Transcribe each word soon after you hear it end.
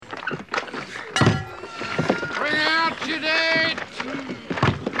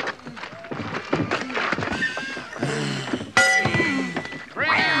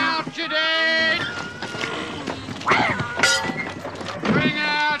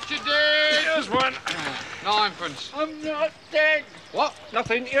Ninepence. I'm not dead. What?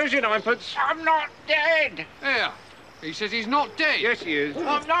 Nothing. Here's your ninepence. I'm not dead. Here. He says he's not dead. Yes, he is.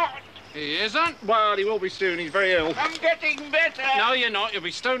 I'm not. He isn't? Well, he will be soon. He's very ill. I'm getting better. No, you're not. You'll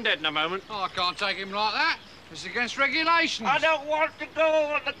be stone dead in a moment. Oh, I can't take him like that. It's against regulations. I don't want to go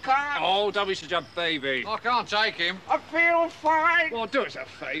on the cart. Oh, don't be such a baby. I can't take him. I feel fine. Well, do us a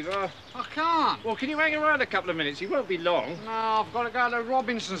favour. I can't. Well, can you hang around a couple of minutes? He won't be long. No, I've got to go to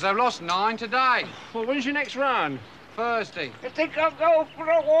Robinson's. They've lost 9 today. Well, when's your next run? Thursday. You think I'll go for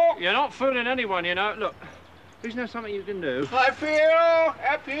a walk? You're not fooling anyone, you know. Look, isn't there something you can do? I feel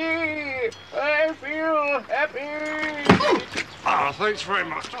happy. I feel happy. Ah, thanks very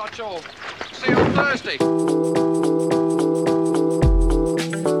much. Not at all. See you on Thursday.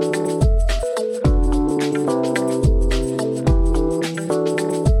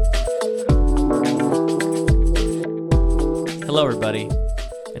 Hello, everybody.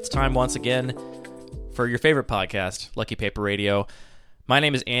 It's time once again for your favorite podcast, Lucky Paper Radio. My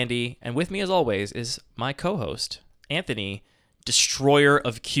name is Andy, and with me, as always, is my co-host, Anthony, Destroyer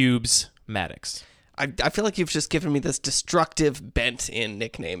of Cubes Maddox. I feel like you've just given me this destructive bent in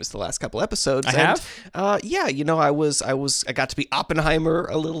nicknames the last couple episodes. I have? Yeah, you know, I got to be Oppenheimer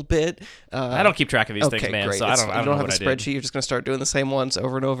a little bit. I don't keep track of these things, man, great. so I don't know have what a I did. spreadsheet. You're just going to start doing the same ones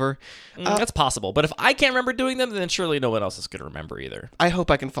over and over. That's possible, but if I can't remember doing them, then surely no one else is going to remember either. I hope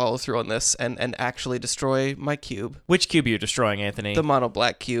I can follow through on this and actually destroy my cube. Which cube are you destroying, Anthony? The mono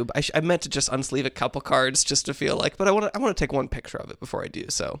black cube. I meant to just unsleeve a couple cards just to feel like, but I want to take one picture of it before I do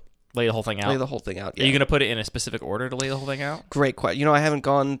so. Lay the whole thing out? Lay the whole thing out, yeah. Are you going to put it in a specific order to lay the whole thing out? Great question. You know, I haven't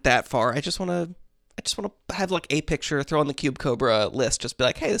gone that far. I just want to have like a picture, throw on the Cube Cobra list, just be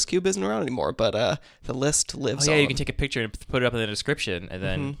like, hey, this cube isn't around anymore, but the list lives on. You can take a picture and put it up in the description and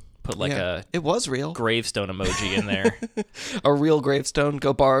then put like a it was real gravestone emoji in there. A real gravestone.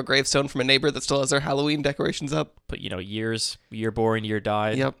 Go borrow a gravestone from a neighbor that still has their Halloween decorations up. Put, year born, year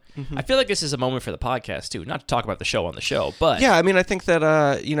died. Yep. I feel like this is a moment for the podcast, too. Not to talk about the show on the show, but... Yeah, I mean, I think that,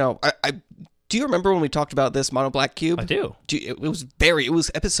 I do you remember when we talked about this mono black cube? I do. It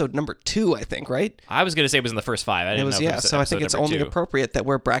was episode number 2, I think, right? I was going to say it was in the first 5. I didn't know if it was so I think it's only 2. appropriate that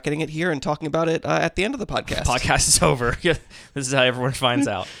we're bracketing it here and talking about it at the end of the podcast. The podcast is over. This is how everyone finds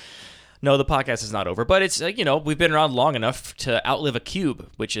out. No, the podcast is not over, but it's, we've been around long enough to outlive a cube,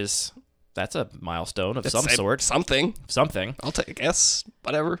 that's a milestone of some sort. Something. I'll take a guess.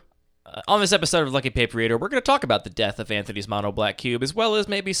 Whatever. On this episode of Lucky Paper Radio, we're going to talk about the death of Anthony's mono black cube, as well as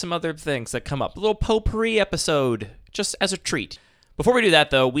maybe some other things that come up. A little potpourri episode, just as a treat. Before we do that,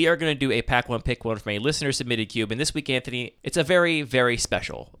 though, we are going to do a Pack One, Pick One from a listener-submitted cube, and this week, Anthony, it's a very, very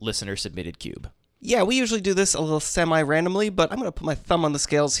special listener-submitted cube. Yeah, we usually do this a little semi-randomly, but I'm going to put my thumb on the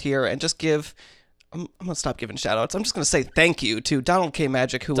scales here and just give... I'm going to stop giving shout-outs. I'm just going to say thank you to Donald K.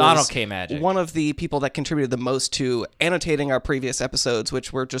 Magic, who was one of the people that contributed the most to annotating our previous episodes,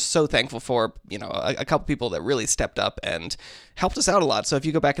 which we're just so thankful for. A couple people that really stepped up and helped us out a lot. So if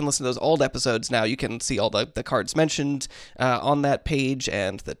you go back and listen to those old episodes now, you can see all the cards mentioned on that page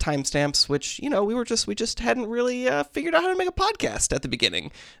and the timestamps, which, we just hadn't really figured out how to make a podcast at the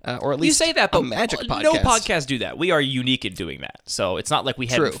beginning, or at least you say that, but Magic podcast. No podcasts do that. We are unique in doing that. So it's not like we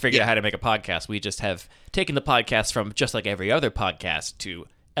hadn't figured out how to make a podcast. We just have taken the podcast from just like every other podcast to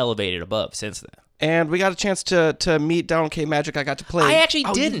elevate it above since then. And we got a chance to meet Donald K. Magic. I got to play. I actually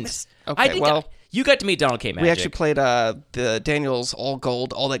didn't. Okay, you got to meet Donald K. Magic. We actually played the Daniels All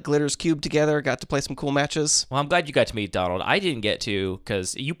Gold, All That Glitters cube together. Got to play some cool matches. Well, I'm glad you got to meet Donald. I didn't get to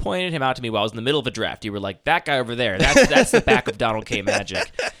because you pointed him out to me while I was in the middle of a draft. You were like, that guy over there, that's the back of Donald K. Magic.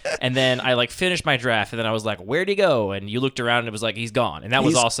 And then I finished my draft, and then I was like, where'd he go? And you looked around, and it was like, he's gone. And that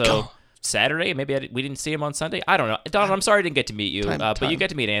was also... Gone. Saturday? Maybe we didn't see him on Sunday? I don't know. Donald, I'm sorry I didn't get to meet you, but you get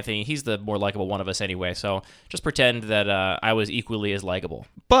to meet Anthony. He's the more likable one of us anyway, so just pretend that I was equally as likable.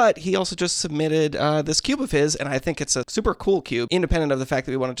 But he also just submitted this cube of his, and I think it's a super cool cube, independent of the fact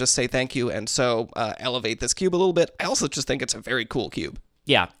that we want to just say thank you and so elevate this cube a little bit. I also just think it's a very cool cube.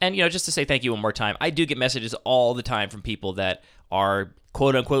 Yeah, and just to say thank you one more time, I do get messages all the time from people that are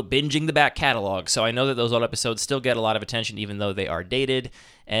quote-unquote binging the back catalog, so I know that those old episodes still get a lot of attention even though they are dated,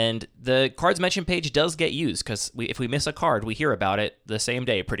 and the cards mentioned page does get used, because if we miss a card, we hear about it the same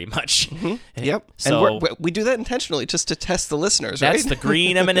day pretty much. Mm-hmm. Yep, so, and we do that intentionally just to test the listeners, right? That's the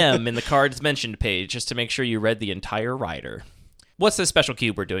green M&M in the cards mentioned page, just to make sure you read the entire rider. What's the special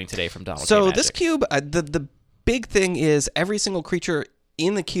cube we're doing today from Donald K. Magic? So this cube, the big thing is every single creature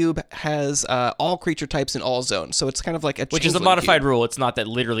in the cube has all creature types in all zones, so it's kind of like a which is a modified rule. It's not that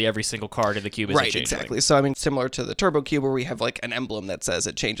literally every single card in the cube is right, exactly. So I mean, similar to the Turbo Cube, where we have like an emblem that says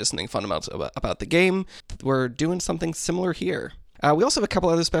it changes something fundamental about the game. We're doing something similar here. We also have a couple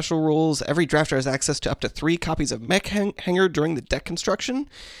other special rules. Every drafter has access to up to 3 copies of Mech Hanger during the deck construction.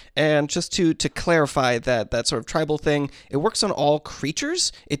 And just to clarify that sort of tribal thing, it works on all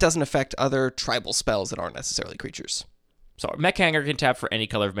creatures. It doesn't affect other tribal spells that aren't necessarily creatures. So Mech Hanger can tap for any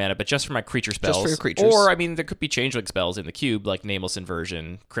color of mana, but just for my creature spells. Just for your creatures. Or, I mean, there could be changeling spells in the cube, like Nameless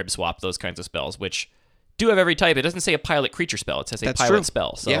Inversion, Crib Swap, those kinds of spells, which do have every type. It doesn't say a pilot creature spell. It says a pilot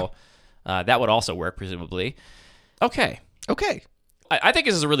spell. So that would also work, presumably. Okay. I think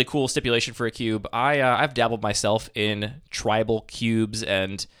this is a really cool stipulation for a cube. I've dabbled myself in tribal cubes,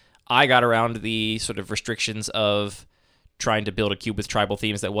 and I got around the sort of restrictions of trying to build a cube with tribal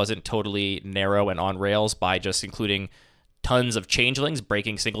themes that wasn't totally narrow and on rails by just including tons of changelings,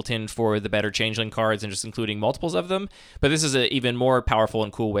 breaking Singleton for the better changeling cards and just including multiples of them. But this is an even more powerful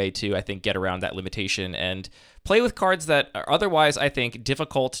and cool way to, I think, get around that limitation and play with cards that are otherwise, I think,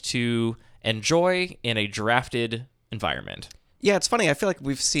 difficult to enjoy in a drafted environment. Yeah, it's funny. I feel like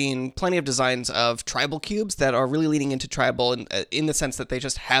we've seen plenty of designs of tribal cubes that are really leaning into tribal in the sense that they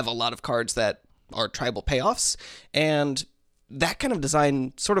just have a lot of cards that are tribal payoffs. And that kind of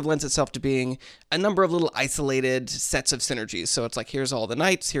design sort of lends itself to being a number of little isolated sets of synergies. So it's like, here's all the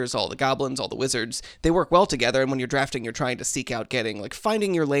knights, here's all the goblins, all the wizards. They work well together, and when you're drafting, you're trying to seek out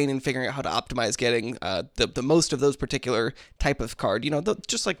finding your lane and figuring out how to optimize getting the most of those particular type of card,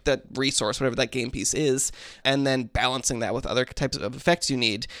 just like that resource, whatever that game piece is, and then balancing that with other types of effects you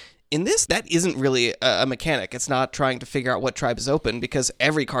need. In this, that isn't really a mechanic. It's not trying to figure out what tribe is open because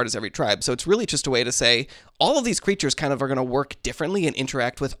every card is every tribe. So it's really just a way to say all of these creatures kind of are going to work differently and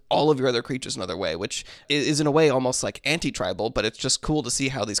interact with all of your other creatures another way, which is in a way almost like anti-tribal, but it's just cool to see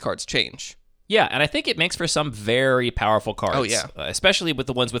how these cards change. Yeah, and I think it makes for some very powerful cards. Oh, yeah. Especially with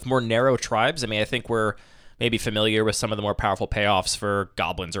the ones with more narrow tribes. I mean, I think we're maybe familiar with some of the more powerful payoffs for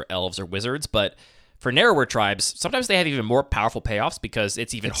goblins or elves or wizards, but for narrower tribes, sometimes they have even more powerful payoffs because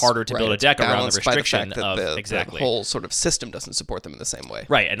it's harder to build a deck around the restriction of the whole sort of system doesn't support them in the same way.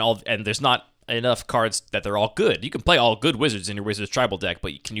 Right, and there's not enough cards that they're all good. You can play all good wizards in your wizard's tribal deck,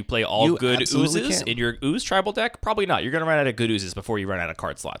 but can you play all good oozes in your ooze tribal deck? Probably not. You're going to run out of good oozes before you run out of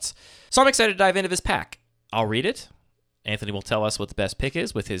card slots. So I'm excited to dive into this pack. I'll read it. Anthony will tell us what the best pick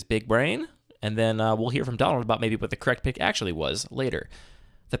is with his big brain, and then we'll hear from Donald about maybe what the correct pick actually was later.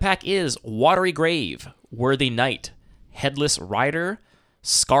 The pack is Watery Grave, Worthy Knight, Headless Rider,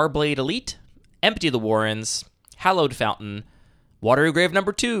 Scarblade Elite, Empty the Warrens, Hallowed Fountain, Watery Grave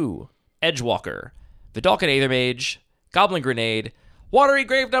number 2, Edgewalker, Vidalcan Aethermage, Goblin Grenade, Watery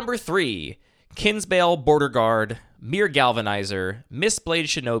Grave number 3, Kinsbale Border Guard, Mere Galvanizer, Mistblade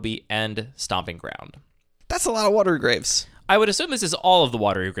Shinobi, and Stomping Ground. That's a lot of Watery Graves. I would assume this is all of the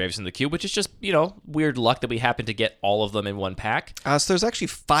Watery Graves in the cube, which is just, weird luck that we happen to get all of them in one pack. So there's actually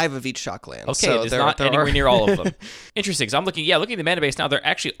 5 of each Shockland. Okay, so there's not anywhere near all of them. Interesting, so I'm looking at the mana base now. There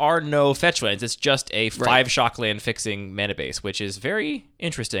actually are no fetch lands. It's just a 5 Shockland fixing mana base, which is very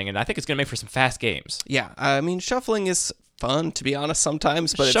interesting, and I think it's going to make for some fast games. Yeah, I mean, shuffling is fun, to be honest,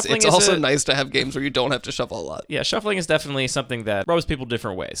 sometimes, but it's also nice to have games where you don't have to shuffle a lot. Yeah, shuffling is definitely something that rubs people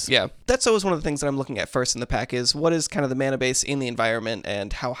different ways. Yeah, that's always one of the things that I'm looking at first in the pack is what is kind of the mana base in the environment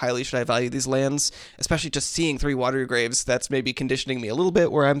and how highly should I value these lands, especially just seeing 3 Watery Graves, that's maybe conditioning me a little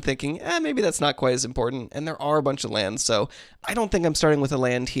bit where I'm thinking, maybe that's not quite as important, and there are a bunch of lands, so I don't think I'm starting with a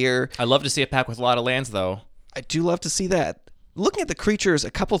land here. I love to see a pack with a lot of lands, though. I do love to see that. Looking at the creatures, a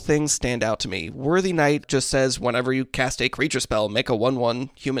couple things stand out to me. Worthy Knight just says whenever you cast a creature spell, make a 1/1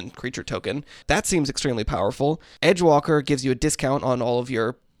 human creature token. That seems extremely powerful. Edgewalker gives you a discount on all of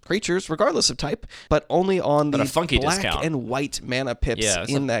your creatures, regardless of type, but only on the black discount. And white mana pips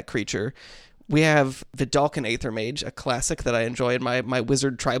in that creature. We have Vidalcan Aethermage, a classic that I enjoy in my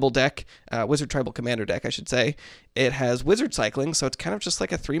Wizard Tribal deck, Wizard Tribal Commander deck, I should say. It has Wizard Cycling, so it's kind of just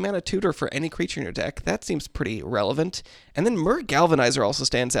like a 3-mana tutor for any creature in your deck. That seems pretty relevant. And then Mere Galvanizer also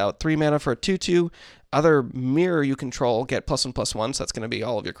stands out. 3 mana for a 2/2. Other mirror you control get +1/+1, so that's going to be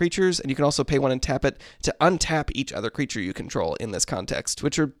all of your creatures. And you can also pay 1 and tap it to untap each other creature you control in this context,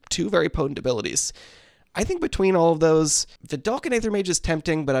 which are 2 very potent abilities. I think between all of those, Vidalcan Aethermage is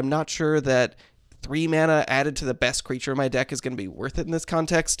tempting, but I'm not sure that 3 mana added to the best creature in my deck is going to be worth it in this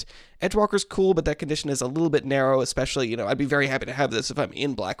context. Edgewalker's cool, but that condition is a little bit narrow, especially, I'd be very happy to have this if I'm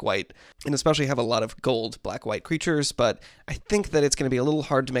in black-white, and especially have a lot of gold black-white creatures, but I think that it's going to be a little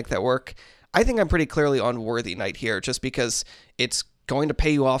hard to make that work. I think I'm pretty clearly on Worthy Knight here, just because it's going to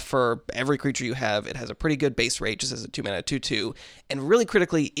pay you off for every creature you have. It has a pretty good base rate just as a 2-mana 2/2, and really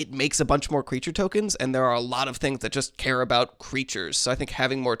critically, it makes a bunch more creature tokens, and there are a lot of things that just care about creatures, so I think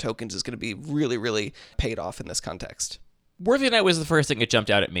having more tokens is going to be really, really paid off in this context. Worthy Knight was the first thing that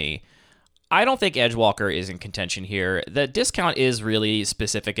jumped out at me. I don't think Edgewalker is in contention here. The discount is really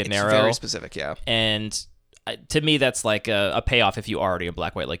specific and narrow. It's very specific, yeah. And to me, that's like a payoff if you are already in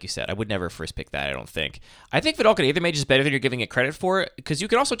black-white, like you said. I would never first pick that, I don't think. I think Vedalken Aethermage is better than you're giving it credit for, because you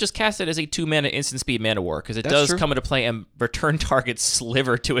can also just cast it as a 2-mana instant speed Mana War, because it does come into play and return target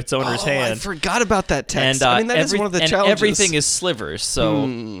Sliver to its owner's hand. I forgot about that text. And, that is one of the challenges. And everything is slivers, so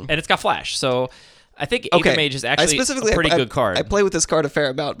and it's got flash, so... I think Aethermage is actually a pretty good card. I play with this card a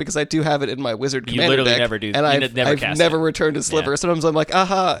fair amount because I do have it in my Wizard Commander deck. You literally deck, never do. And I've never returned a Sliver. Yeah. Sometimes I'm like,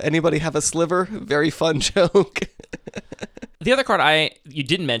 aha, anybody have a Sliver? Very fun joke. The other card you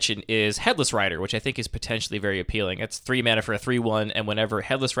didn't mention is Headless Rider, which I think is potentially very appealing. It's 3 mana for a 3/1, and whenever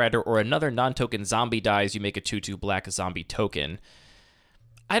Headless Rider or another non-token zombie dies, you make a 2/2 black zombie token.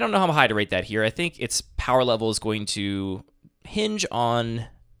 I don't know how high to rate that here. I think its power level is going to hinge on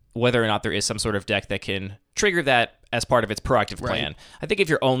whether or not there is some sort of deck that can trigger that as part of its proactive plan. Right. I think if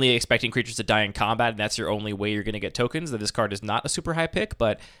you're only expecting creatures to die in combat and that's your only way you're going to get tokens, then this card is not a super high pick,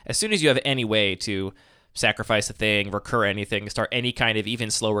 but as soon as you have any way to sacrifice a thing, recur anything, start any kind of even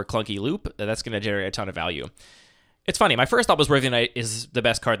slower clunky loop, that's going to generate a ton of value. It's funny, my first thought was Worthy Knight is the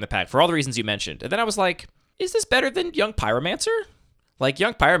best card in the pack for all the reasons you mentioned, and then I was like, is this better than Young Pyromancer? Like,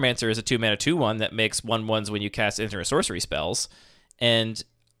 Young Pyromancer is a 2-mana 2/1 that makes 1/1s when you cast instant or sorcery spells, and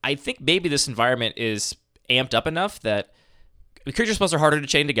I think maybe this environment is amped up enough that creature spells are harder to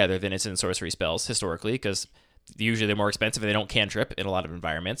chain together than instant sorcery spells historically, because usually they're more expensive and they don't cantrip in a lot of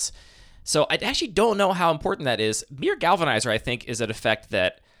environments. So I actually don't know how important that is. Mere Galvanizer, I think, is an effect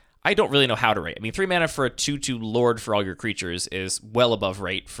that I don't really know how to rate. I mean, 3 mana for a 2/2 Lord for all your creatures is well above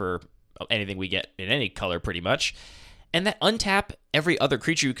rate for anything we get in any color, pretty much. And that untap every other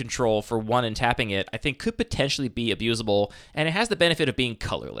creature you control for 1 and tapping it, I think could potentially be abusable, and it has the benefit of being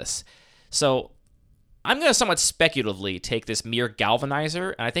colorless. So I'm going to somewhat speculatively take this Mere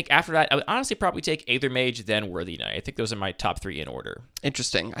Galvanizer, and I think after that, I would honestly probably take Aethermage, then Worthy Knight. I think those are my top 3 in order.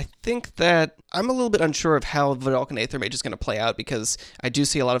 Interesting. I think that I'm a little bit unsure of how Vedalken Aethermage is going to play out, because I do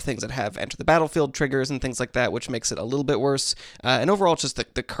see a lot of things that have Enter the Battlefield triggers and things like that, which makes it a little bit worse. And overall, it's just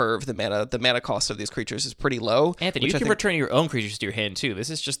the curve, the mana cost of these creatures is pretty low. Anthony, you can return your own creatures to your hand, too. This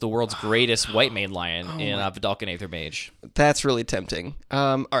is just the world's greatest white main lion in Vedalken Aethermage. That's really tempting.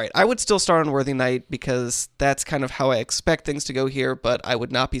 All right, I would still start on Worthy Knight, because that's kind of how I expect things to go here, but I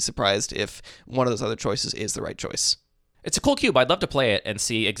would not be surprised if one of those other choices is the right choice. It's a cool cube. I'd love to play it and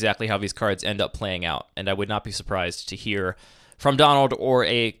see exactly how these cards end up playing out, and I would not be surprised to hear from Donald or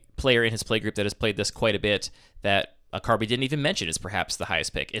a player in his playgroup that has played this quite a bit that a card we didn't even mention is perhaps the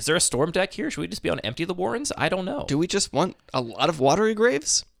highest pick. Is there a Storm deck here? Should we just be on Empty the Warrens? I don't know. Do we just want a lot of Watery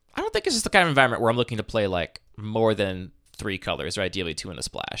Graves? I don't think it's just the kind of environment where I'm looking to play like more than 3 colors, or ideally 2 in a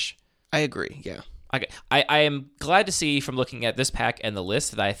splash. I agree, yeah. Okay. I am glad to see from looking at this pack and the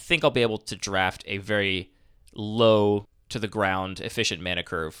list that I think I'll be able to draft a very low to the ground efficient mana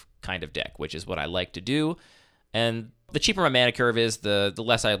curve kind of deck, which is what I like to do. And the cheaper my mana curve is, the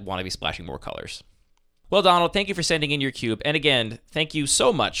less I want to be splashing more colors. Well, Donald, thank you for sending in your cube. And again, thank you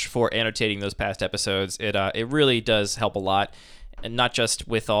so much for annotating those past episodes. It really does help a lot. And not just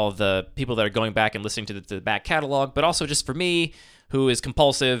with all the people that are going back and listening to the back catalog, but also just for me, who is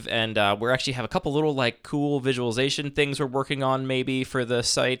compulsive, and we actually have a couple little like cool visualization things we're working on maybe for the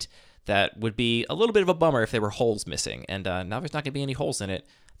site that would be a little bit of a bummer if there were holes missing, and now there's not going to be any holes in it,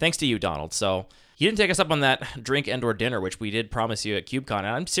 thanks to you, Donald. So you didn't take us up on that drink and or dinner, which we did promise you at CubeCon, and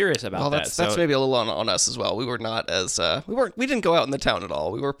I'm serious about that. That's maybe a little on us as well. We were not as we didn't go out in the town at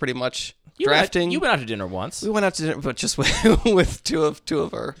all. We were pretty much drafting. You went out to dinner once. We went out to dinner, but just with two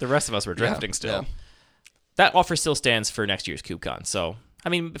of our. The rest of us were drafting still. Yeah. That offer still stands for next year's CubeCon. So, I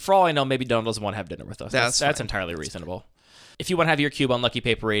mean, for all I know, maybe Donald doesn't want to have dinner with us. That's entirely reasonable. If you want to have your cube on Lucky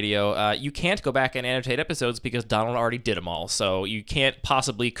Paper Radio, you can't go back and annotate episodes because Donald already did them all. So you can't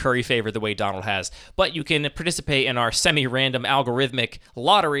possibly curry favor the way Donald has. But you can participate in our semi-random algorithmic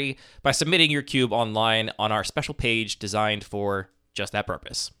lottery by submitting your cube online on our special page designed for just that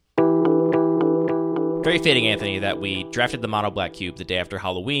purpose. Very fitting, Anthony, that we drafted the Mono Black Cube the day after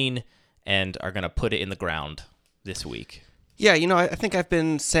Halloween and are going to put it in the ground this week. Yeah, I think I've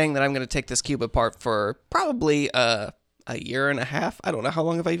been saying that I'm going to take this cube apart for probably a year and a half. I don't know. How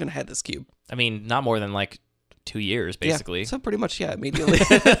long have I even had this cube? I mean, not more than like 2 years, basically. Yeah, so pretty much, immediately.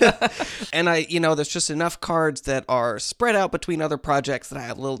 And there's just enough cards that are spread out between other projects that I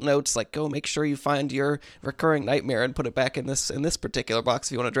have little notes like, go make sure you find your recurring nightmare and put it back in this particular box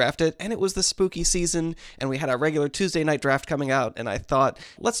if you want to draft it. And it was the spooky season, and we had our regular Tuesday night draft coming out, and I thought,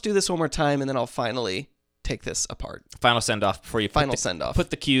 let's do this one more time, and then I'll finally take this apart. Final send-off before you send-off.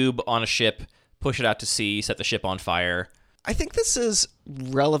 Put the cube on a ship, push it out to sea, set the ship on fire. I think this is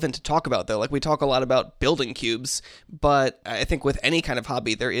relevant to talk about, though. Like, we talk a lot about building cubes, but I think with any kind of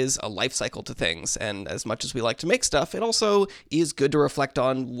hobby, there is a life cycle to things. And as much as we like to make stuff, it also is good to reflect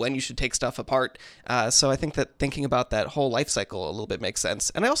on when you should take stuff apart. So I think that thinking about that whole life cycle a little bit makes sense.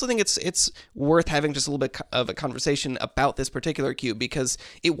 And I also think it's worth having just a little bit of a conversation about this particular cube, because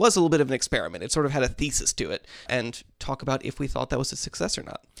it was a little bit of an experiment. It sort of had a thesis to it, and talk about if we thought that was a success or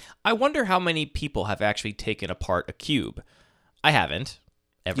not. I wonder how many people have actually taken apart a cube. I haven't.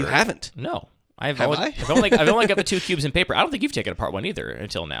 Ever. You haven't? No. I've only got the 2 cubes in paper. I don't think you've taken apart one either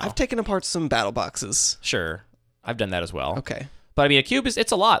until now. I've taken apart some battle boxes. Sure. I've done that as well. Okay. But I mean, a cube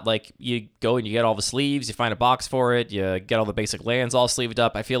it's a lot. Like, you go and you get all the sleeves, you find a box for it, you get all the basic lands all sleeved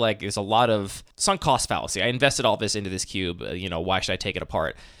up. I feel like there's a lot of sunk cost fallacy. I invested all this into this cube. Why should I take it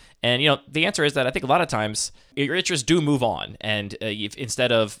apart? And, the answer is that I think a lot of times your interests do move on. And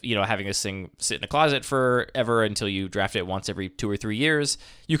instead of, having this thing sit in a closet forever until you draft it once every 2 or 3 years,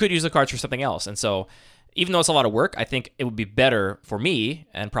 you could use the cards for something else. And so even though it's a lot of work, I think it would be better for me,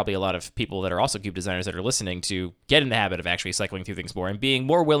 and probably a lot of people that are also cube designers that are listening, to get in the habit of actually cycling through things more and being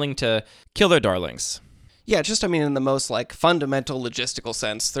more willing to kill their darlings. Yeah, just, in the most, fundamental logistical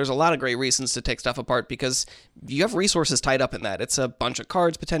sense, there's a lot of great reasons to take stuff apart, because you have resources tied up in that. It's a bunch of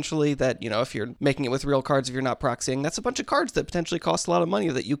cards, potentially, that, if you're making it with real cards, if you're not proxying, that's a bunch of cards that potentially cost a lot of money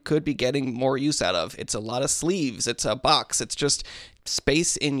that you could be getting more use out of. It's a lot of sleeves. It's a box. It's just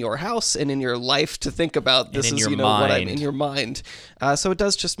space in your house and in your life to think about. This is, what I'm in your mind. So it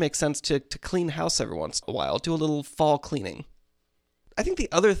does just make sense to clean house every once in a while, do a little fall cleaning. I think the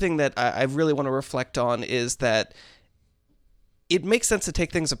other thing that I really want to reflect on is that it makes sense to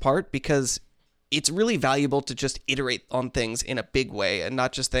take things apart, because it's really valuable to just iterate on things in a big way and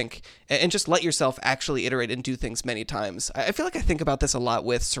not just think, and just let yourself actually iterate and do things many times. I feel like I think about this a lot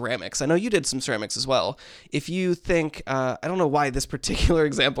with ceramics. I know you did some ceramics as well. If you think, I don't know why this particular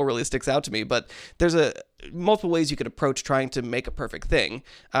example really sticks out to me, but there's multiple ways you could approach trying to make a perfect thing.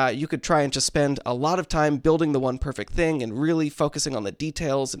 You could try and just spend a lot of time building the one perfect thing and really focusing on the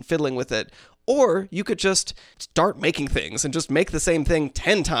details and fiddling with it. Or you could just start making things and just make the same thing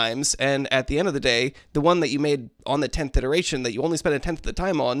 10 times, and at the end of the day, the one that you made on the 10th iteration that you only spent a 10th of the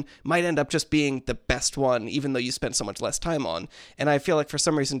time on might end up just being the best one, even though you spent so much less time on. And I feel like for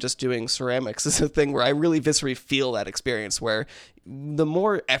some reason just doing ceramics is a thing where I really viscerally feel that experience, where the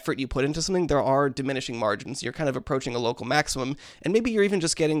more effort you put into something, there are diminishing margins. You're kind of approaching a local maximum, and maybe you're even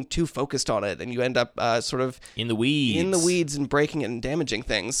just getting too focused on it, and you end up sort of in the weeds and breaking it and damaging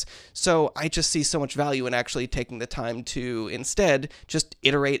things. So I just see so much value in actually taking the time to instead just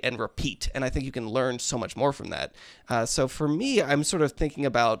iterate and repeat, and I think you can learn so much more from that. So for me, I'm sort of thinking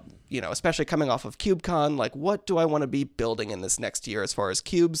about, especially coming off of KubeCon, like, what do I want to be building in this next year as far as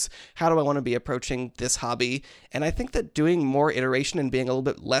cubes? How do I want to be approaching this hobby? And I think that doing more iteration and being a little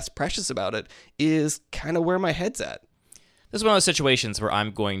bit less precious about it is kind of where my head's at. This is one of those situations where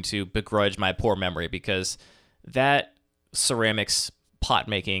I'm going to begrudge my poor memory, because that ceramics pot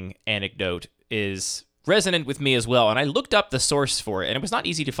making anecdote is resonant with me as well, and I looked up the source for it, and it was not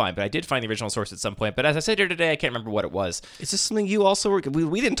easy to find, but I did find the original source at some point. But as I said here today, I can't remember what it was. Is this something you also were...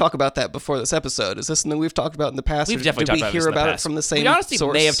 We didn't talk about that before this episode. Is this something we've talked about in the past? We've definitely talked about it in the past. Did we hear about it from the same We honestly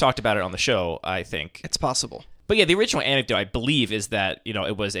source? may have talked about it on the show, I think. It's possible. But yeah, the original anecdote, I believe, is that,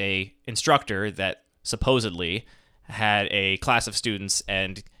 it was a instructor that supposedly had a class of students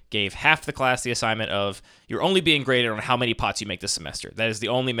and gave half the class the assignment of, you're only being graded on how many pots you make this semester. That is the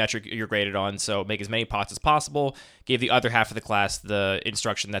only metric you're graded on, so make as many pots as possible. Gave the other half of the class the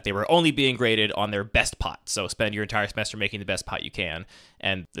instruction that they were only being graded on their best pot, so spend your entire semester making the best pot you can.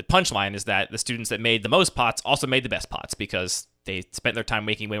 And the punchline is that the students that made the most pots also made the best pots, because they spent their time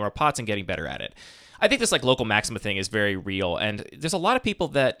making way more pots and getting better at it. I think this local maxima thing is very real, and there's a lot of people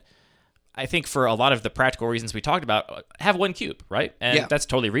that I think, for a lot of the practical reasons we talked about, have one cube, right? And that's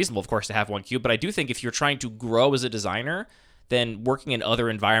totally reasonable, of course, to have one cube. But I do think if you're trying to grow as a designer, then working in other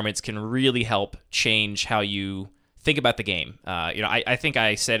environments can really help change how you think about the game. I think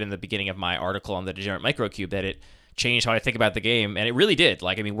I said in the beginning of my article on the Degenerate Microcube that it changed how I think about the game, and it really did.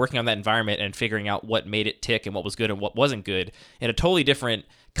 Working on that environment and figuring out what made it tick and what was good and what wasn't good in a totally different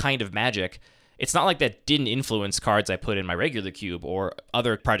kind of Magic. It's not like that didn't influence cards I put in my regular cube or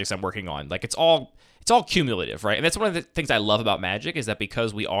other projects I'm working on. It's all cumulative, right? And that's one of the things I love about Magic, is that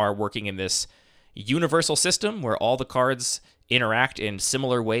because we are working in this universal system where all the cards interact in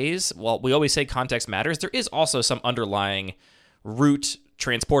similar ways, while we always say context matters, there is also some underlying root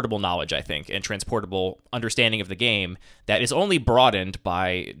transportable knowledge, I think, and transportable understanding of the game that is only broadened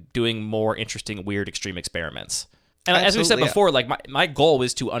by doing more interesting, weird, extreme experiments. And as we said before, my goal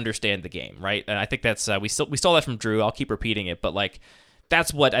is to understand the game, right? And I think that's we stole that from Drew. I'll keep repeating it, but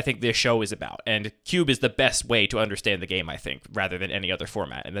that's what I think this show is about. And Cube is the best way to understand the game, I think, rather than any other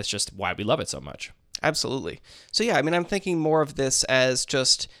format. And that's just why we love it so much. Absolutely. So yeah, I mean, I'm thinking more of this as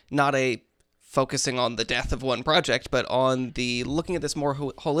just not a focusing on the death of one project, but on the looking at this more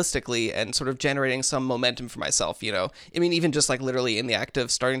holistically and sort of generating some momentum for myself, you know? I mean, even just like literally in the act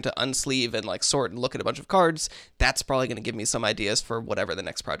of starting to unsleeve and like sort and look at a bunch of cards, that's probably going to give me some ideas for whatever the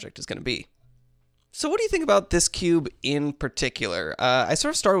next project is going to be. So what do you think about this cube in particular? I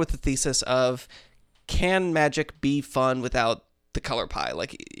sort of started with the thesis of, can Magic be fun without the color pie?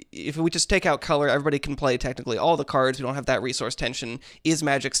 Like, if we just take out color, everybody can play technically all the cards. We don't have that resource tension. Is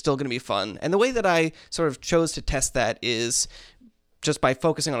Magic still going to be fun? And the way that I sort of chose to test that is just by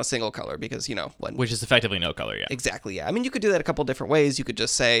focusing on a single color, because, you know, which is effectively no color, yeah. Exactly, yeah. I mean, you could do that a couple different ways. You could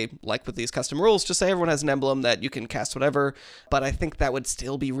just say, like with these custom rules, just say everyone has an emblem that you can cast whatever, but I think that would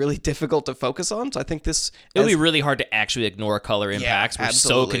still be really difficult to focus on, so I think this... It would be really hard to actually ignore color impacts. Yeah, we're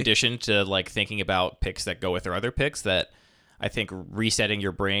so conditioned to, like, thinking about picks that go with our other picks that I think resetting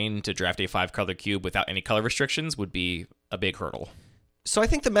your brain to draft a 5-color cube without any color restrictions would be a big hurdle. So I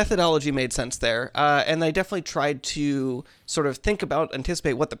think the methodology made sense there, and I definitely tried to sort of think about,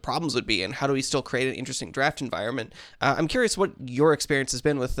 anticipate what the problems would be, and how do we still create an interesting draft environment. I'm curious what your experience has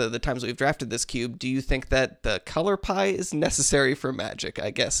been with the times that we've drafted this cube. Do you think that the color pie is necessary for Magic, I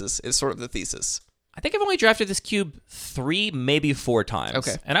guess, is sort of the thesis? I think I've only drafted this cube 3, maybe 4 times.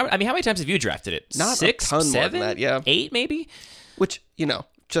 Okay. And I mean, how many times have you drafted it? Not 6, a ton 7, more than that, yeah. 8, maybe? Which, you know...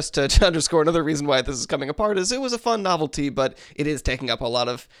 Just to underscore another reason why this is coming apart is it was a fun novelty, but it is taking up a lot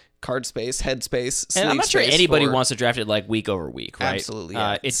of card space, head space, sleeve and I'm not sure space anybody wants to draft it like week over week, right? Absolutely,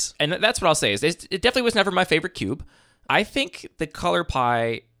 yeah. And that's what I'll say is it definitely was never my favorite cube. I think the color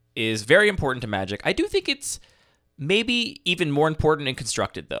pie is very important to Magic. I do think it's maybe even more important and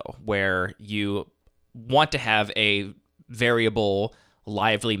constructed, though, where you want to have a variable,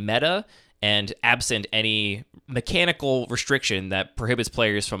 lively meta, and absent any mechanical restriction that prohibits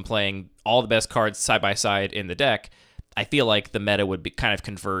players from playing all the best cards side by side in the deck, I feel like the meta would be kind of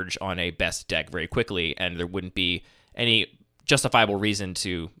converge on a best deck very quickly, and there wouldn't be any justifiable reason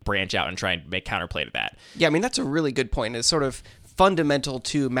to branch out and try and make counterplay to that. Yeah, I mean, that's a really good point. It's sort of fundamental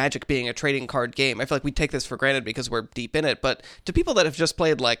to Magic being a trading card game. I feel like we take this for granted because we're deep in it, but to people that have just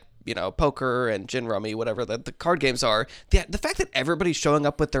played, like, you know, poker and gin rummy, whatever the card games are, the fact that everybody's showing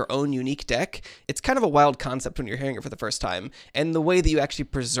up with their own unique deck, it's kind of a wild concept when you're hearing it for the first time. And the way that you actually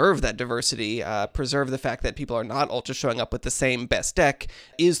preserve that diversity, preserve the fact that people are not all just showing up with the same best deck,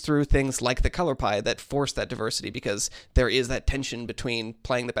 is through things like the color pie that force that diversity, because there is that tension between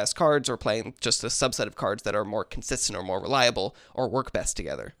playing the best cards or playing just a subset of cards that are more consistent or more reliable or work best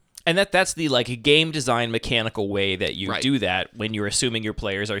together. And that's the like game design mechanical way that you Right. do that when you're assuming your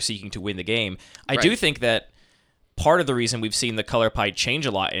players are seeking to win the game. I Right. do think that part of the reason we've seen the color pie change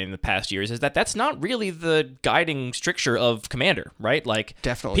a lot in the past years is that that's not really the guiding stricture of Commander, right? Like,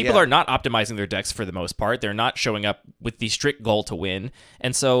 Definitely, people yeah. are not optimizing their decks for the most part. They're not showing up with the strict goal to win.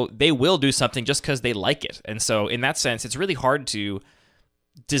 And so they will do something just because they like it. And so in that sense, it's really hard to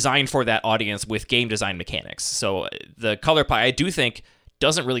design for that audience with game design mechanics. So the color pie, I do think,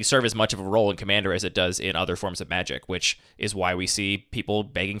 doesn't really serve as much of a role in Commander as it does in other forms of Magic, which is why we see people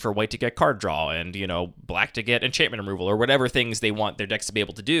begging for white to get card draw and, you know, black to get enchantment removal or whatever things they want their decks to be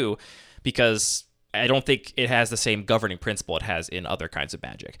able to do, because I don't think it has the same governing principle it has in other kinds of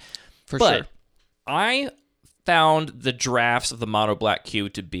Magic. For But sure. I found the drafts of the mono black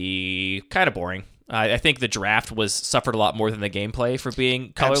cube to be kind of boring. I think the draft suffered a lot more than the gameplay for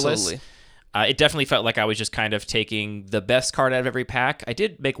being colorless. Absolutely. It definitely felt like I was just kind of taking the best card out of every pack. I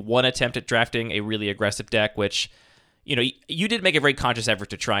did make one attempt at drafting a really aggressive deck, which, you know, you did make a very conscious effort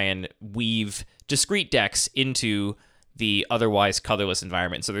to try and weave discrete decks into the otherwise colorless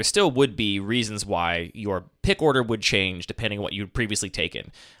environment. So there still would be reasons why your pick order would change depending on what you'd previously taken.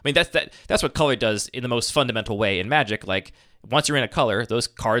 I mean, that's what color does in the most fundamental way in Magic. Like, once you're in a color, those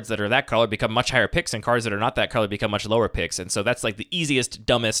cards that are that color become much higher picks, and cards that are not that color become much lower picks. And so that's like the easiest,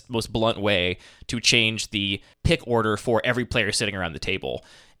 dumbest, most blunt way to change the pick order for every player sitting around the table.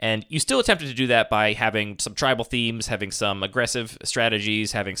 And you still attempted to do that by having some tribal themes, having some aggressive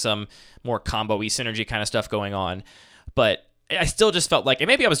strategies, having some more combo-y synergy kind of stuff going on. But I still just felt like, and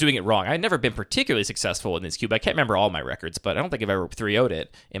maybe I was doing it wrong. I had never been particularly successful in this cube. I can't remember all my records, but I don't think I've ever 3-0'd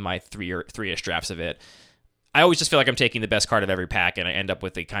it in my three-ish drafts of it. I always just feel like I'm taking the best card of every pack, and I end up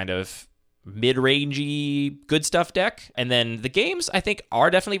with a kind of mid-rangey good stuff deck. And then the games, I think, are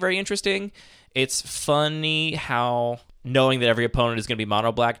definitely very interesting. It's funny how knowing that every opponent is going to be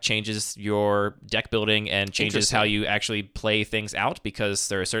mono black changes your deck building and changes how you actually play things out, because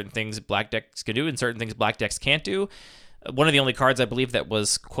there are certain things black decks can do and certain things black decks can't do. One of the only cards I believe that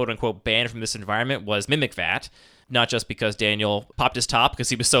was quote-unquote banned from this environment was Mimic Vat. Not just because Daniel popped his top because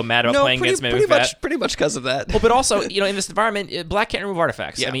he was so mad about playing against Mimic Vat. Pretty much because of that. Well, but also, in this environment, black can't remove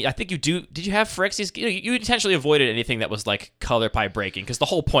artifacts. Yeah. I mean, I think you do. Did you have Phyrexian? You intentionally avoided anything that was like color pie breaking because the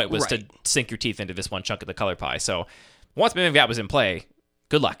whole point was to sink your teeth into this one chunk of the color pie. So once Mimic Vat was in play,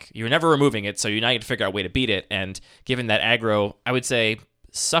 good luck. You're never removing it, so you now need to figure out a way to beat it. And given that aggro, I would say,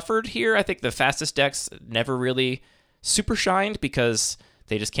 suffered here. I think the fastest decks never really super shined because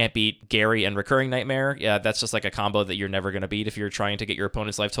they just can't beat Gary and Recurring Nightmare. Yeah, that's just like a combo that you're never going to beat if you're trying to get your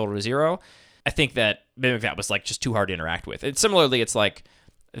opponent's life total to 0. I think that Mimic Vat was like just too hard to interact with. And similarly, it's like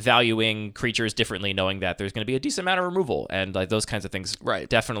valuing creatures differently, knowing that there's going to be a decent amount of removal, and like those kinds of things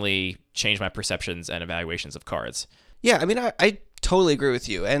definitely change my perceptions and evaluations of cards. Yeah, I mean, I totally agree with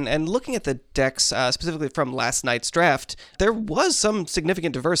you. And looking at the decks, specifically from last night's draft, there was some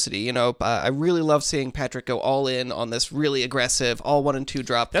significant diversity. I really love seeing Patrick go all in on this really aggressive, all 1 and 2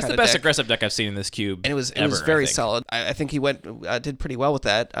 drop. That's the best aggressive deck I've seen in this cube. And it was very solid. I think he did pretty well with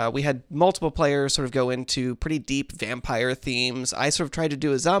that. We had multiple players sort of go into pretty deep vampire themes. I sort of tried to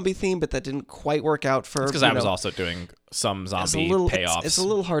do a zombie theme, but that didn't quite work out for. Because I was also doing some zombie payoffs. It's a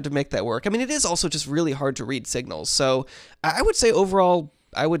little hard to make that work. I mean, it is also just really hard to read signals. So I would say overall,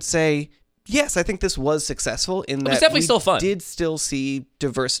 yes, I think this was successful in that it was definitely still fun. Did still see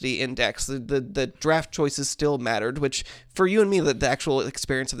diversity in decks. The draft choices still mattered, which for you and me, the actual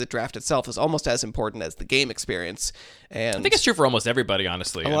experience of the draft itself is almost as important as the game experience. And I think it's true for almost everybody,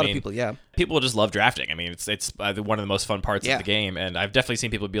 honestly. A lot of people, yeah. People just love drafting. I mean, it's one of the most fun parts of the game, and I've definitely seen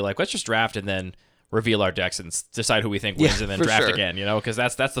people be like, let's just draft and then reveal our decks and decide who we think wins and then draft again, because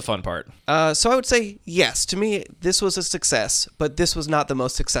that's the fun part. So I would say, yes, to me, this was a success, but this was not the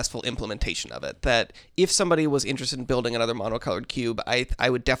most successful implementation of it. That if somebody was interested in building another monocolored cube, I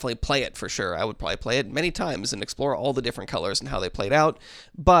would definitely play it for sure. I would probably play it many times and explore all the different colors and how they played out.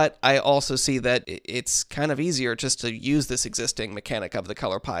 But I also see that it's kind of easier just to use this existing mechanic of the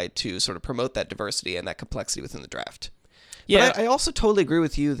color pie to sort of promote that diversity and that complexity within the draft. Yeah, but I also totally agree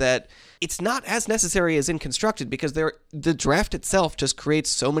with you that it's not as necessary as in Constructed because the draft itself just creates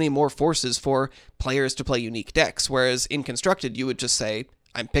so many more forces for players to play unique decks, whereas in Constructed you would just say,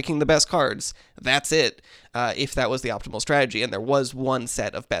 I'm picking the best cards, that's it, if that was the optimal strategy, and there was one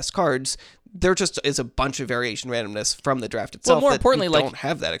set of best cards. There just is a bunch of variation randomness from the draft itself. Well, more importantly, you don't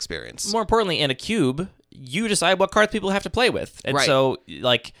have that experience. More importantly, in a cube, you decide what cards people have to play with, and so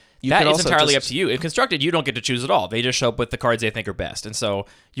that is entirely up to you. In Constructed, you don't get to choose at all. They just show up with the cards they think are best. And so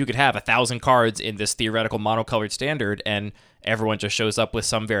you could have 1,000 cards in this theoretical monocolored standard, and everyone just shows up with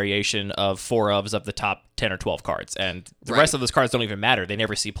some variation of 4 of the top 10 or 12 cards. And the rest of those cards don't even matter. They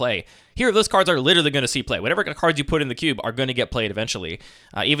never see play. Here, those cards are literally going to see play. Whatever cards you put in the cube are going to get played eventually.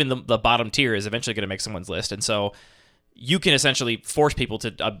 Even the bottom tier is eventually going to make someone's list. And so you can essentially force people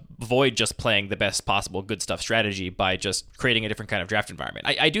to avoid just playing the best possible good stuff strategy by just creating a different kind of draft environment.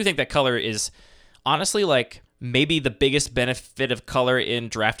 I do think that color is honestly like maybe the biggest benefit of color in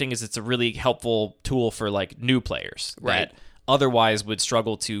drafting is it's a really helpful tool for like new players that otherwise would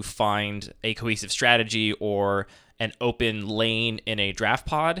struggle to find a cohesive strategy or an open lane in a draft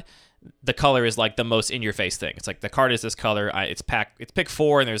pod. The color is like the most in-your-face thing. It's like the card is this color. It's pick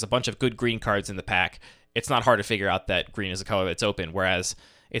 4, and there's a bunch of good green cards in the pack. It's not hard to figure out that green is a color that's open, whereas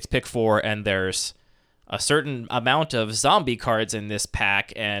it's pick 4 and there's a certain amount of zombie cards in this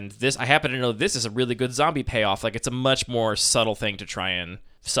pack, and this I happen to know this is a really good zombie payoff. Like, it's a much more subtle thing to try and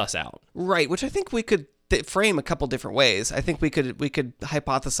suss out. Right, which I think we could frame a couple different ways. I think we could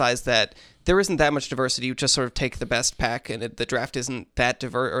hypothesize that there isn't that much diversity. You just sort of take the best pack, and the draft isn't that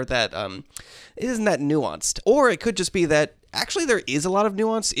diverse or that it isn't that nuanced. Or it could just be that actually there is a lot of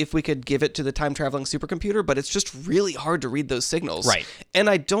nuance if we could give it to the time-traveling supercomputer, but it's just really hard to read those signals. Right. And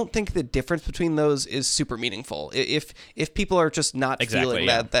I don't think the difference between those is super meaningful. If people are just not feeling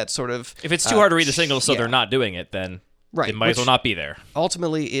that sort of... If it's too hard to read the signals so they're not doing it, then it might as well not be there.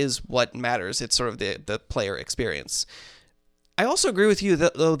 Ultimately is what matters. It's sort of the player experience. I also agree with you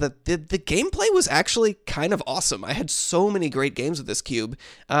that the gameplay was actually kind of awesome. I had so many great games with this cube,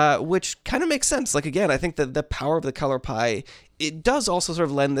 which kind of makes sense. Like, again, I think that the power of the color pie, it does also sort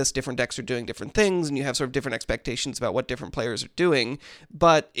of lend this different decks are doing different things, and you have sort of different expectations about what different players are doing,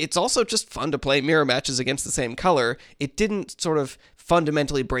 but it's also just fun to play mirror matches against the same color. It didn't sort of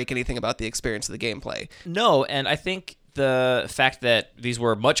fundamentally break anything about the experience of the gameplay. No, and I think the fact that these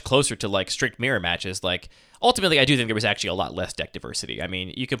were much closer to like strict mirror matches, like ultimately I do think there was actually a lot less deck diversity. I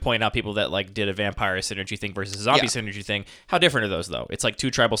mean, you can point out people that like did a vampire synergy thing versus a zombie synergy thing. How different are those though? It's like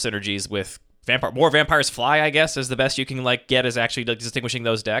 2 tribal synergies with more vampires fly, I guess, is the best you can like get as actually like distinguishing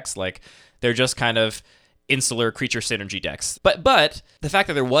those decks. Like they're just kind of, insular creature synergy decks. But the fact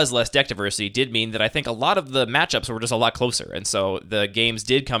that there was less deck diversity did mean that I think a lot of the matchups were just a lot closer. And so the games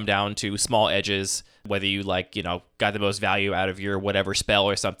did come down to small edges, whether you got the most value out of your whatever spell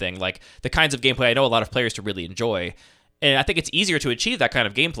or something, like the kinds of gameplay I know a lot of players to really enjoy. And I think it's easier to achieve that kind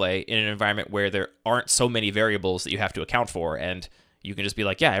of gameplay in an environment where there aren't so many variables that you have to account for, and you can just be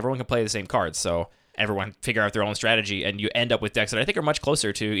like, yeah, everyone can play the same cards, so everyone figure out their own strategy, and you end up with decks that I think are much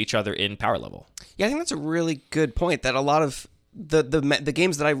closer to each other in power level. Yeah, I think that's a really good point, that a lot of the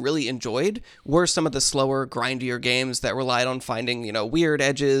games that I really enjoyed were some of the slower, grindier games that relied on finding, weird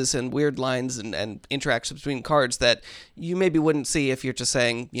edges and weird lines and interactions between cards that you maybe wouldn't see if you're just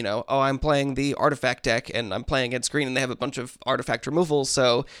saying, I'm playing the artifact deck and I'm playing against green and they have a bunch of artifact removals,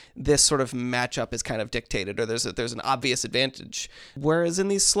 so this sort of matchup is kind of dictated, or there's an obvious advantage. Whereas in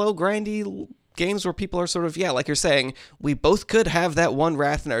these slow, grindy games where people are sort of, like you're saying, we both could have that one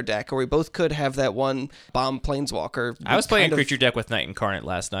Wrath in our deck, or we both could have that one Bomb Planeswalker. I was playing a creature deck with Knight Incarnate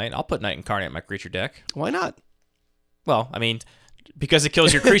last night. I'll put Knight Incarnate in my creature deck. Why not? Well, I mean, because it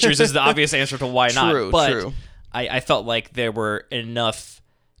kills your creatures is the obvious answer to why not. True. I felt like there were enough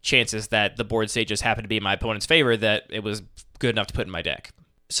chances that the board state just happened to be in my opponent's favor that it was good enough to put in my deck.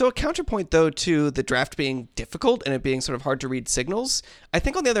 So a counterpoint, though, to the draft being difficult and it being sort of hard to read signals, I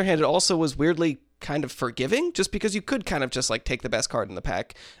think on the other hand, it also was weirdly kind of forgiving, just because you could kind of just take the best card in the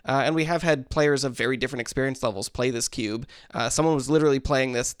pack. And we have had players of very different experience levels play this cube. Someone was literally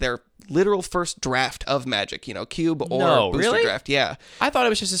playing their literal first draft of Magic, cube or booster draft. Yeah. I thought it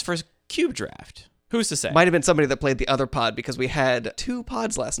was just his first cube draft. Who's to say? Might have been somebody that played the other pod, because we had 2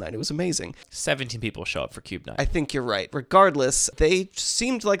 pods last night. It was amazing. 17 people show up for Cube Night. I think you're right. Regardless, they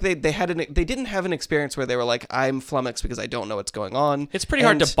seemed like they didn't have an experience where they were like, I'm flummoxed because I don't know what's going on. It's pretty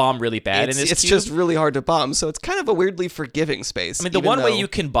hard to bomb really bad in this cube. It's just really hard to bomb, so it's kind of a weirdly forgiving space. I mean, the one way you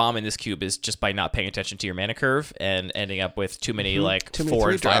can bomb in this cube is just by not paying attention to your mana curve and ending up with too many 4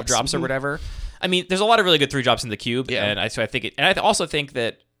 and 5 drops or whatever. I mean, there's a lot of really good 3 drops in the cube, and I also think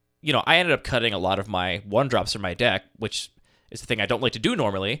that I ended up cutting a lot of my 1-drops from my deck, which is the thing I don't like to do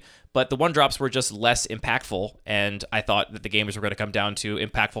normally, but the 1-drops were just less impactful, and I thought that the games were going to come down to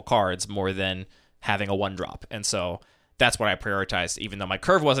impactful cards more than having a 1-drop, and so that's what I prioritized. Even though my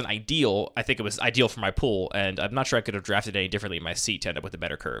curve wasn't ideal, I think it was ideal for my pool, and I'm not sure I could have drafted any differently in my seat to end up with a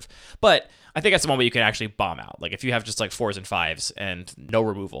better curve. But I think that's the one where you can actually bomb out. Like, if you have just 4s and 5s and no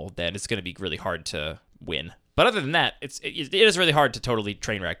removal, then it's going to be really hard to win. But other than that, it is really hard to totally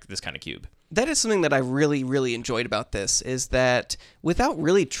train wreck this kind of cube. That is something that I really, really enjoyed about this, is that without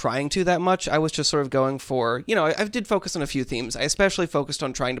really trying to that much, I was just sort of going for, I did focus on a few themes. I especially focused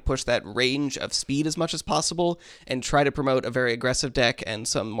on trying to push that range of speed as much as possible and try to promote a very aggressive deck and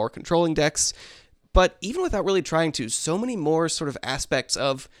some more controlling decks. But even without really trying to, so many more sort of aspects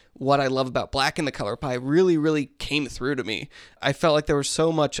of what I love about Black in the Color Pie really, really came through to me. I felt like there was so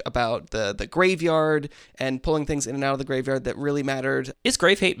much about the graveyard and pulling things in and out of the graveyard that really mattered. Is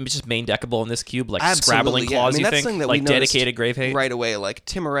Grave Hate just main deckable in this cube? Like Absolutely, Scrabbling Claws, you think? That like dedicated Grave Hate? Right away, like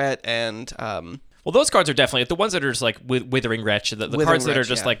Timuret and... Well, those cards are definitely the ones that are just like Withering Wretch. The cards that are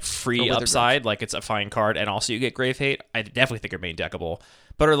just like free upside, like it's a fine card, and also you get Grave Hate. I definitely think are main deckable.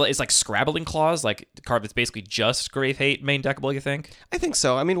 But it's like Scrabbling Claws, like the card that's basically just Grave Hate main deckable. You think? I think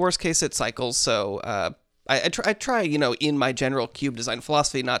so. I mean, worst case it cycles. So I try, in my general cube design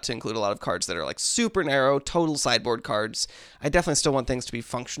philosophy, not to include a lot of cards that are like super narrow, total sideboard cards. I definitely still want things to be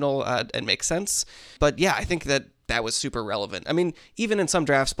functional and make sense. But yeah, I think that was super relevant. I mean, even in some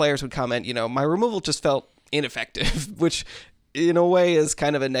drafts, players would comment, my removal just felt ineffective, which in a way is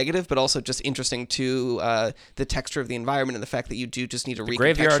kind of a negative, but also just interesting to the texture of the environment and the fact that you do just need to recontextualize things. The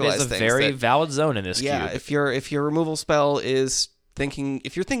graveyard is a very valid zone in this cube. Yeah, if your removal spell is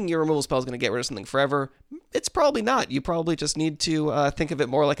if you're thinking your removal spell is going to get rid of something forever, it's probably not. You probably just need to think of it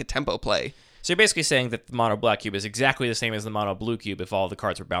more like a tempo play. So you're basically saying that the mono black cube is exactly the same as the mono blue cube if all the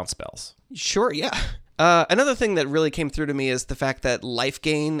cards were bounce spells. Sure, yeah. Another thing that really came through to me is the fact that life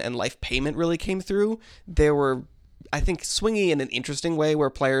gain and life payment really came through. There were, I think, swingy in an interesting way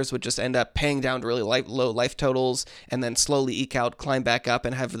where players would just end up paying down to really low life totals and then slowly eke out, climb back up,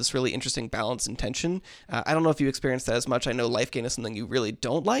 and have this really interesting balance and tension. I don't know if you experienced that as much. I know life gain is something you really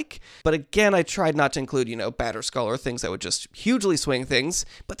don't like. But again, I tried not to include, Batterskull or things that would just hugely swing things.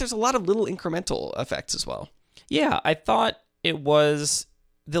 But there's a lot of little incremental effects as well. Yeah, I thought it was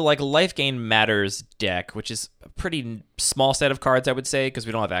the life gain matters deck, which is a pretty small set of cards, I would say, because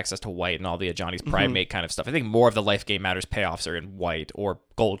we don't have access to white and all the Ajani's Primate kind of stuff. I think more of the life gain matters payoffs are in white or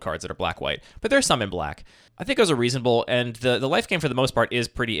gold cards that are black-white, but there's some in black. I think those are reasonable, and the life gain for the most part is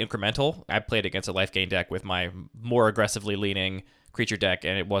pretty incremental. I played against a life gain deck with my more aggressively leaning creature deck,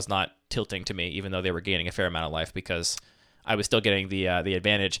 and it was not tilting to me, even though they were gaining a fair amount of life because I was still getting the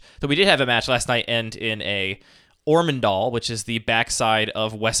advantage. Though we did have a match last night end in a Ormondal, which is the backside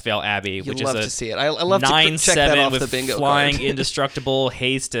of Westvale Abbey, which love is a to see it. I love to check that off with the bingo flying card. indestructible,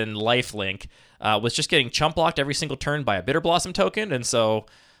 haste, and lifelink. Was just getting chump blocked every single turn by a Bitter Blossom token, and so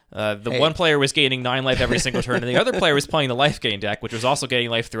one player was gaining 9 life every single turn, and the other player was playing the life gain deck, which was also getting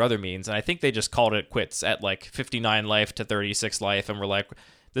life through other means. And I think they just called it quits at like 59 life to 36 life, and we're like,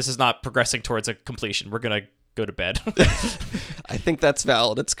 this is not progressing towards a completion. We're gonna go to bed. I think that's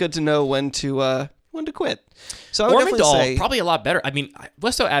valid. It's good to know when to quit. So I would definitely say probably a lot better. I mean,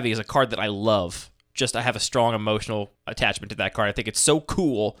 Westvale Abbey is a card that I love. Just I have a strong emotional attachment to that card. I think it's so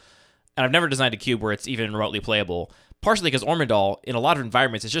cool, and I've never designed a cube where it's even remotely playable. Partially because Ormondal, in a lot of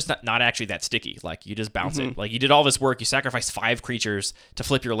environments, is just not actually that sticky. Like, you just bounce it. Like, you did all this work, you sacrifice 5 creatures to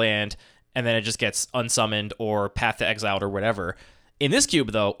flip your land, and then it just gets unsummoned or Path to Exiled or whatever. In this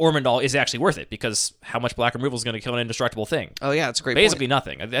cube, though, Ormondal is actually worth it, because how much black removal is going to kill an indestructible thing? Oh, yeah, it's a great Basically point.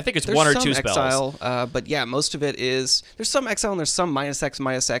 Nothing. I think it's There's 1 or some 2 spells. exile, but yeah, most of it is... There's some exile and there's some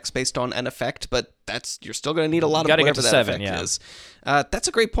 -X based on an effect, but you're still going to need a lot of whatever that 7, effect is. That's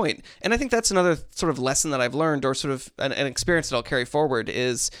a great point. And I think that's another sort of lesson that I've learned, or sort of an experience that I'll carry forward,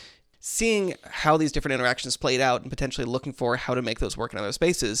 is seeing how these different interactions played out and potentially looking for how to make those work in other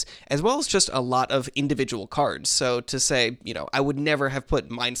spaces, as well as just a lot of individual cards. So to say, I would never have put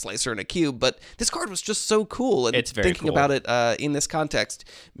Mind Slicer in a cube, but this card was just so cool, and it's very thinking cool. about it in this context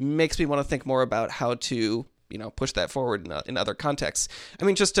makes me want to think more about how to, push that forward in other contexts. I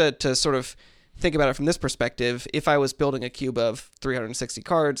mean, just to sort of think about it from this perspective, if I was building a cube of 360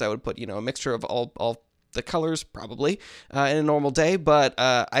 cards, I would put, a mixture of all the colors probably in a normal day, but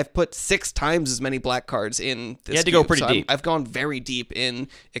I've put 6 times as many black cards in this. You had to cube, go pretty deep. I've gone very deep in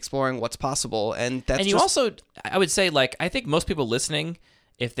exploring what's possible, and that's. And you also, I would say, I think most people listening,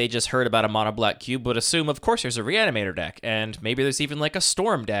 if they just heard about a mono black cube, would assume, of course, there's a Reanimator deck, and maybe there's even like a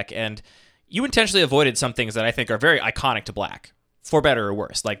Storm deck, and you intentionally avoided some things that I think are very iconic to black. For better or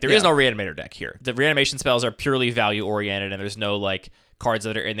worse. There is no Reanimator deck here. The reanimation spells are purely value oriented, and there's no cards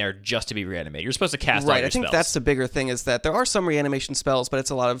that are in there just to be reanimated. You're supposed to cast all your spells. I think that's the bigger thing, is that there are some reanimation spells, but it's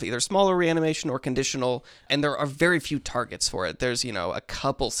a lot of either smaller reanimation or conditional, and there are very few targets for it. There's, a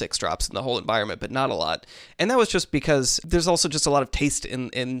couple 6-drops in the whole environment, but not a lot. And that was just because there's also just a lot of taste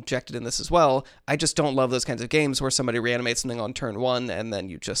injected in this as well. I just don't love those kinds of games where somebody reanimates something on turn 1 and then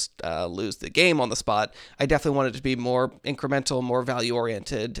you just lose the game on the spot. I definitely want it to be more incremental, more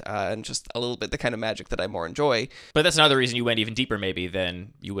value-oriented, and just a little bit the kind of magic that I more enjoy. But that's another reason you went even deeper, maybe,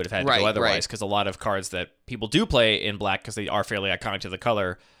 than you would have had to go otherwise, because a lot of cards that people do play in black, because they are fairly iconic to the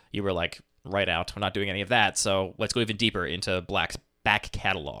color, you were like, right out, we're not doing any of that, so let's go even deeper into black's back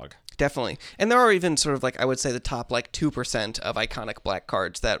catalog. Definitely. And there are even sort of I would say the top 2% of iconic black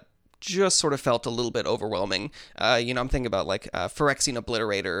cards that just sort of felt a little bit overwhelming. I'm thinking about Phyrexian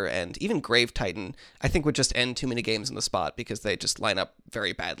Obliterator and even Grave Titan, I think would just end too many games in the spot because they just line up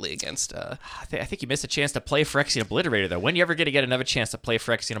very badly against... I think you missed a chance to play Phyrexian Obliterator, though. When are you ever going to get another chance to play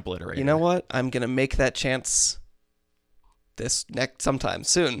Phyrexian Obliterator? You know what? I'm going to make that chance sometime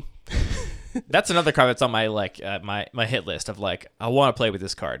soon. That's another card that's on my my hit list of I want to play with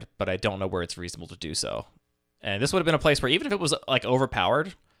this card, but I don't know where it's reasonable to do so. And this would have been a place where even if it was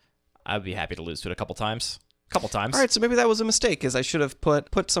overpowered, I'd be happy to lose to it a couple times. All right, so maybe that was a mistake, is I should have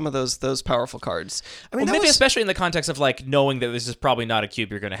put some of those powerful cards. I mean, maybe especially in the context of knowing that this is probably not a cube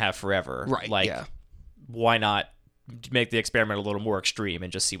you're going to have forever. Right. Yeah. Why not make the experiment a little more extreme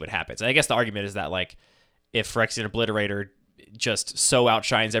and just see what happens? And I guess the argument is that if Phyrexian Obliterator just so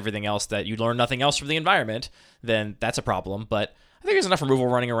outshines everything else that you learn nothing else from the environment, then that's a problem. But I think there's enough removal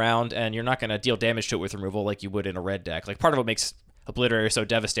running around, and you're not going to deal damage to it with removal like you would in a red deck. Part of what makes Obliterator so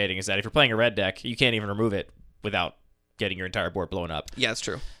devastating is that if you're playing a red deck, you can't even remove it without getting your entire board blown up. Yeah, it's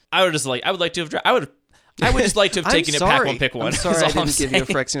true. I would just like to have taken it pack one, pick one. I'm sorry I didn't give you a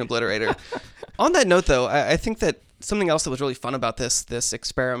Phyrexian Obliterator. On that note, though, I think that something else that was really fun about this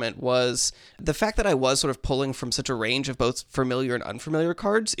experiment was the fact that I was sort of pulling from such a range of both familiar and unfamiliar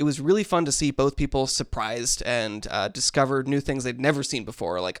cards. It was really fun to see both people surprised and discover new things they'd never seen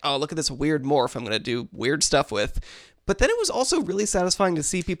before. Oh, look at this weird morph I'm going to do weird stuff with. But then it was also really satisfying to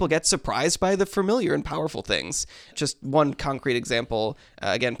see people get surprised by the familiar and powerful things. Just one concrete example,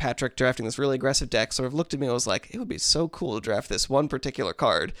 again, Patrick drafting this really aggressive deck sort of looked at me and was like, it would be so cool to draft this one particular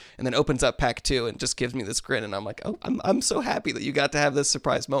card, and then opens up pack 2 and just gives me this grin, and I'm like, oh, I'm so happy that you got to have this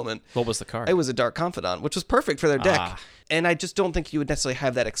surprise moment. What was the card? It was a Dark Confidant, which was perfect for their deck. And I just don't think you would necessarily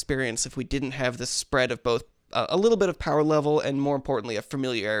have that experience if we didn't have this spread of both a little bit of power level, and more importantly, a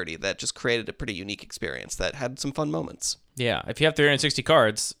familiarity that just created a pretty unique experience that had some fun moments. Yeah, if you have 360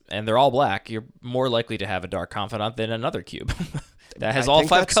 cards and they're all black, you're more likely to have a Dark Confidant than another cube that has all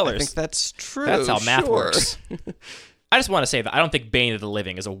 5 colors. I think that's true. That's how math works. I just want to say that I don't think Bane of the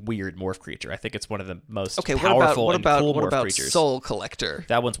Living is a weird morph creature. I think it's one of the most powerful and cool morph creatures. Soul Collector?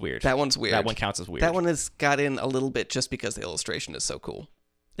 That one's weird. That one's weird. That one counts as weird. That one has got in a little bit just because the illustration is so cool.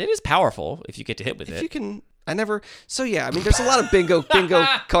 It is powerful if you get to hit with it. If you can... So yeah, I mean, there's a lot of bingo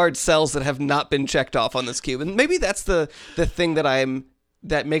card cells that have not been checked off on this cube. And maybe that's the thing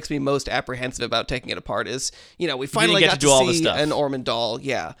that makes me most apprehensive about taking it apart is, we finally got to see an Ormond Doll.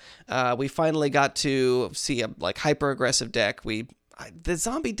 Yeah. We finally got to see a hyper aggressive deck. The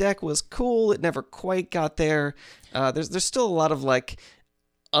zombie deck was cool. It never quite got there. There's still a lot of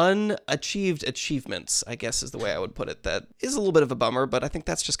unachieved achievements, I guess is the way I would put it. That is a little bit of a bummer, but I think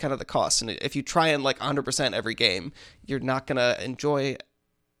that's just kind of the cost. And if you try and 100% every game, you're not going to enjoy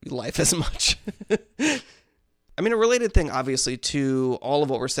life as much. I mean, a related thing, obviously, to all of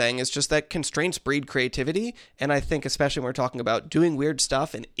what we're saying is just that constraints breed creativity. And I think, especially when we're talking about doing weird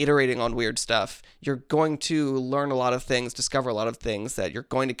stuff and iterating on weird stuff, you're going to learn a lot of things, discover a lot of things that you're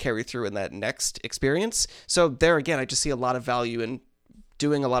going to carry through in that next experience. So there again, I just see a lot of value in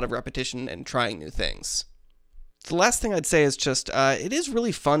doing a lot of repetition and trying new things. The last thing I'd say is just, it is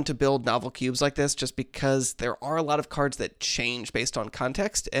really fun to build novel cubes like this just because there are a lot of cards that change based on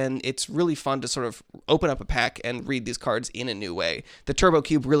context, and it's really fun to sort of open up a pack and read these cards in a new way. The Turbo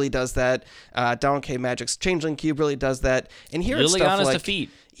Cube really does that. Donald K. Magic's Changeling Cube really does that. And here it's stuff like... Defeat.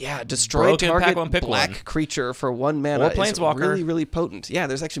 Yeah, destroy target black creature for 1 mana is really, really potent. Yeah,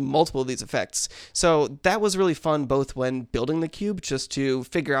 there's actually multiple of these effects. So that was really fun, both when building the cube, just to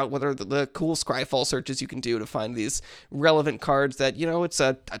figure out whether the cool Scryfall searches you can do to find these relevant cards that, it's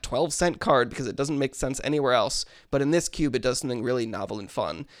a 12-cent card because it doesn't make sense anywhere else. But in this cube, it does something really novel and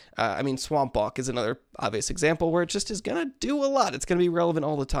fun. Swamp Walk is another obvious example where it just is going to do a lot. It's going to be relevant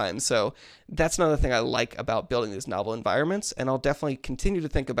all the time. So that's another thing I like about building these novel environments, and I'll definitely continue to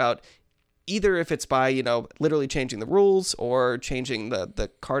think about either if it's by, literally changing the rules or changing the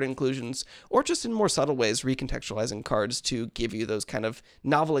card inclusions, or just in more subtle ways recontextualizing cards to give you those kind of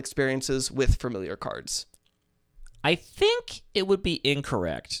novel experiences with familiar cards. I think it would be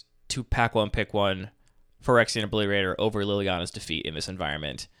incorrect to pack one, pick one Phyrexian Obliterator over Liliana's Defeat in this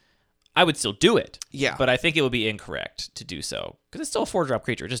environment. I would still do it. Yeah. But I think it would be incorrect to do so. Because it's still a 4-drop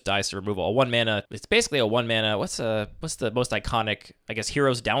creature. It just dies to removal. A 1 mana. It's basically a 1 mana. What's the most iconic, I guess,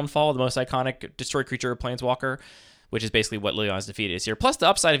 Hero's Downfall, the most iconic destroy creature Planeswalker, which is basically what Liliana's Defeat is here. Plus the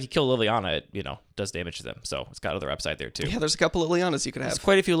upside, if you kill Liliana, it, does damage to them. So it's got other upside there too. Yeah, there's a couple of Lilianas you could have. There's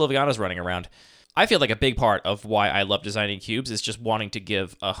quite a few Lilianas running around. I feel like a big part of why I love designing cubes is just wanting to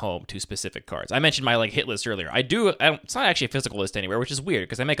give a home to specific cards. I mentioned my hit list earlier. It's not actually a physical list anywhere, which is weird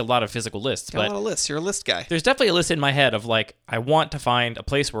because I make a lot of physical lists. Got a lot of lists. You're a list guy. There's definitely a list in my head of I want to find a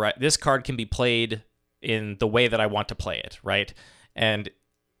place where this card can be played in the way that I want to play it, right? And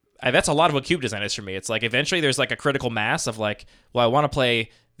that's a lot of what cube design is for me. It's eventually there's a critical mass of I want to play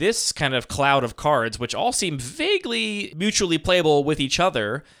this kind of cloud of cards, which all seem vaguely mutually playable with each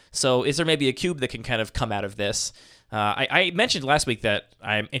other. So is there maybe a cube that can kind of come out of this? I mentioned last week that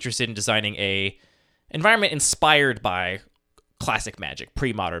I'm interested in designing a environment inspired by classic Magic,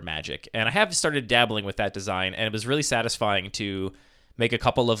 pre-modern Magic. And I have started dabbling with that design, and it was really satisfying to make a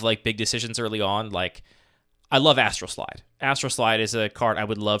couple of big decisions early on. I love Astral Slide. Astral Slide is a card I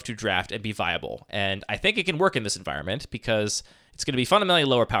would love to draft and be viable. And I think it can work in this environment because it's going to be fundamentally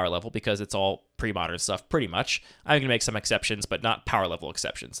lower power level because it's all pre-modern stuff, pretty much. I'm going to make some exceptions, but not power level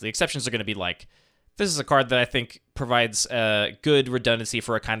exceptions. The exceptions are going to be this is a card that I think provides good redundancy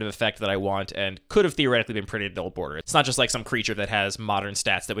for a kind of effect that I want and could have theoretically been printed in Old Border. It's not just some creature that has modern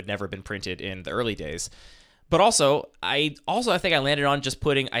stats that would never have been printed in the early days. But I think I landed on just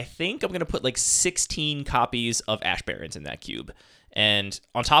I'm going to put 16 copies of Ash Barrens in that cube. And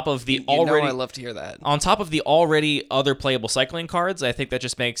on top of the already... I love to hear that. On top of the already other playable cycling cards, I think that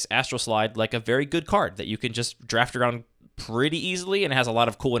just makes Astral Slide a very good card that you can just draft around pretty easily, and it has a lot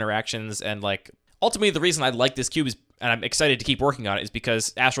of cool interactions. And ultimately, the reason I like this cube is, and I'm excited to keep working on it, is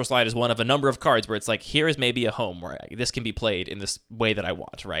because Astral Slide is one of a number of cards where it's here is maybe a home where this can be played in this way that I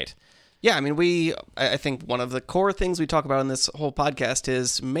want, right? Yeah, I think one of the core things we talk about in this whole podcast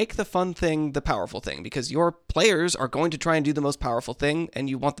is make the fun thing the powerful thing, because your players are going to try and do the most powerful thing,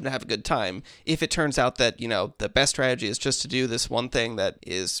 and you want them to have a good time. If it turns out that, the best strategy is just to do this one thing that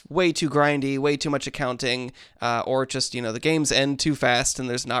is way too grindy, way too much accounting, or just, the games end too fast and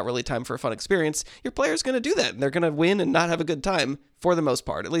there's not really time for a fun experience, your player's going to do that, and they're going to win and not have a good time. for the most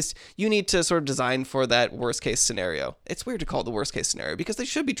part. At least you need to sort of design for that worst case scenario. It's weird to call it the worst case scenario because they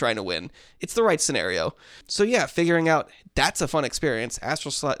should be trying to win. It's the right scenario. So yeah, figuring out that's a fun experience.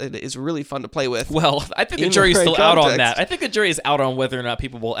 Astral Slide is really fun to play with. Well, I think the jury's still out on that. I think the jury is out on whether or not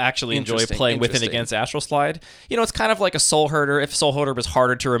people will actually enjoy playing with and against Astral Slide. You know, it's kind of like a Soul Herder. If Soul Herder was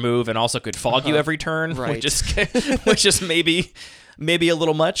harder to remove and also could fog you every turn, right. which is maybe a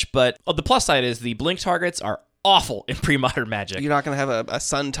little much. But the plus side is the blink targets are awful in pre-modern Magic. You're not going to have a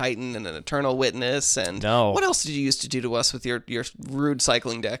Sun Titan and an Eternal Witness. And no. What else did you used to do to us with your rude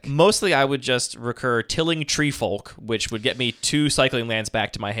cycling deck? Mostly I would just recur Tilling Treefolk, which would get me 2 cycling lands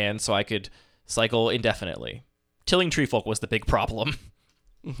back to my hand so I could cycle indefinitely. Tilling Treefolk was the big problem.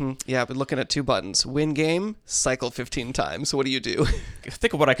 Mm-hmm. Yeah, but looking at 2 buttons. Win game, cycle 15 times. What do you do?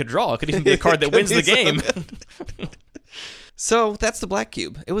 Think of what I could draw. It could even be a card that wins the game. So that's the Black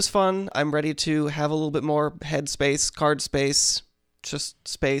Cube. It was fun. I'm ready to have a little bit more head space, card space, just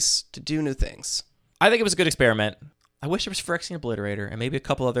space to do new things. I think it was a good experiment. I wish there was Phyrexian Obliterator and maybe a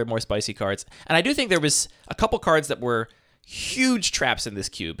couple other more spicy cards. And I do think there was a couple cards that were huge traps in this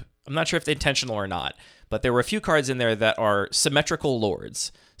cube. I'm not sure if they're intentional or not, but there were a few cards in there that are symmetrical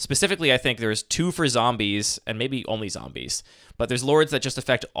lords. Specifically, I think there's 2 for zombies and maybe only zombies. But there's lords that just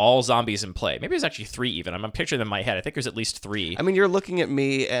affect all zombies in play. Maybe there's actually 3 even. I'm picturing them in my head. I think there's at least 3. I mean, you're looking at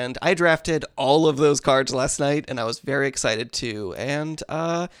me, and I drafted all of those cards last night, and I was very excited too. And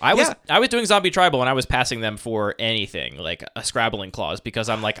I was doing zombie tribal, and I was passing them for anything, like a Scrabbling Clause, because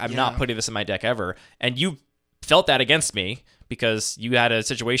I'm like, I'm not putting this in my deck ever. And you felt that against me because you had a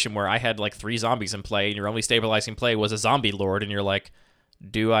situation where I had like 3 zombies in play, and your only stabilizing play was a zombie lord, and you're like,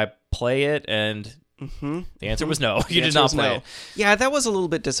 do I play it? And the answer was no. You did not play it. Yeah, that was a little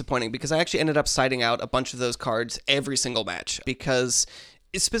bit disappointing because I actually ended up siding out a bunch of those cards every single match because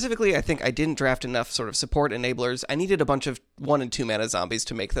specifically I think I didn't draft enough sort of support enablers. I needed a bunch of 1 and 2 mana zombies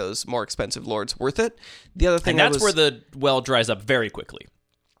to make those more expensive lords worth it. The other thing, and that's where the well dries up very quickly.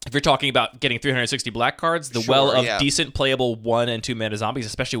 If you're talking about getting 360 black cards, the well of decent playable 1 and 2 mana zombies,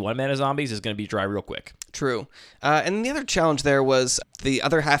 especially 1 mana zombies, is going to be dry real quick. True. And the other challenge there was the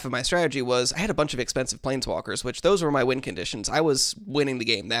other half of my strategy was I had a bunch of expensive planeswalkers, which those were my win conditions. I was winning the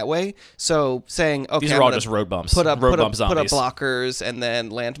game that way. So saying, okay, these are all just road bumps. Put up blockers and then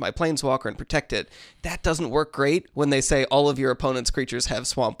land my planeswalker and protect it. That doesn't work great when they say all of your opponent's creatures have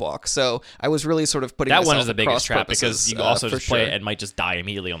swamp walk. So I was really sort of putting that one is the biggest trap because you also just play it and might just die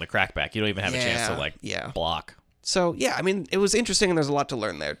immediately on the crackback. You don't even have a chance to block. So yeah, I mean, it was interesting and there's a lot to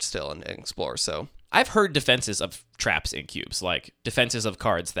learn there still and explore. So I've heard defenses of traps in cubes, like defenses of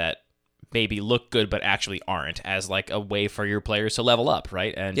cards that maybe look good but actually aren't, as like a way for your players to level up,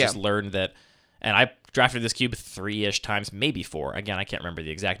 right? And just learn that. And I drafted this cube 3-ish times, maybe 4. Again, I can't remember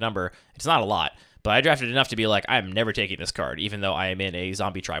the exact number. It's not a lot, but I drafted enough to be like, I'm never taking this card, even though I am in a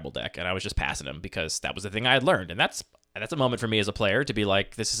zombie tribal deck, and I was just passing them because that was the thing I had learned. And that's a moment for me as a player to be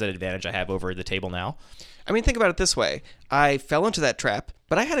like, this is an advantage I have over the table now. I mean, think about it this way. I fell into that trap,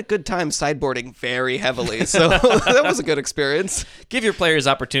 but I had a good time sideboarding very heavily, so that was a good experience. Give your players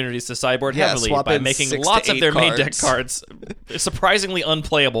opportunities to sideboard heavily by making lots of their main deck cards surprisingly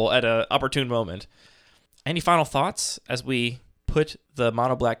unplayable at an opportune moment. Any final thoughts as we put the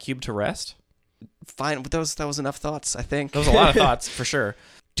mono black cube to rest? Fine, that was enough thoughts, I think. That was a lot of thoughts, for sure.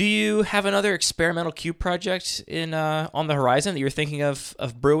 Do you have another experimental cube project in on the horizon that you're thinking of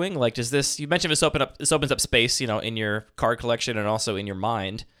brewing? Like, does this? You mentioned this opens up space, in your card collection and also in your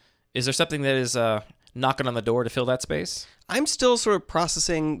mind. Is there something that is knocking on the door to fill that space? I'm still sort of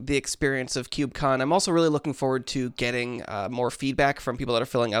processing the experience of CubeCon. I'm also really looking forward to getting more feedback from people that are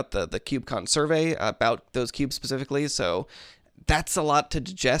filling out the CubeCon survey about those cubes specifically. So that's a lot to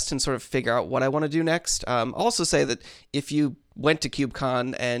digest and sort of figure out what I want to do next. I'll also say that if you went to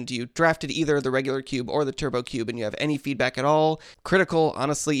CubeCon and you drafted either the regular cube or the turbo cube and you have any feedback at all, critical,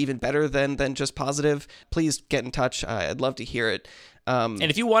 honestly, even better than just positive, please get in touch. I'd love to hear it. And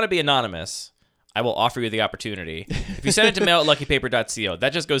if you want to be anonymous, I will offer you the opportunity. If you send it to mail@luckypaper.co,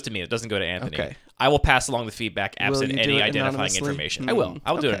 that just goes to me. It doesn't go to Anthony. Okay. I will pass along the feedback absent any identifying information. I will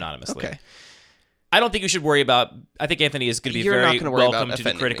do it anonymously. Okay. I don't think you should worry about. I think Anthony is going to be very welcome to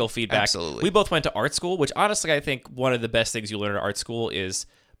the critical feedback. Absolutely. We both went to art school, which honestly I think one of the best things you learn at art school is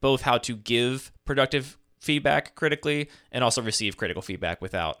both how to give productive feedback critically and also receive critical feedback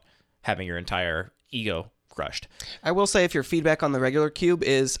without having your entire ego crushed. I will say if your feedback on the regular cube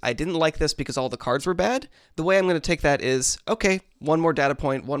is, I didn't like this because all the cards were bad, the way I'm going to take that is, okay, one more data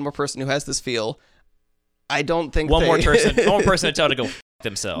point, one more person who has this feel. I don't think one more person to tell to go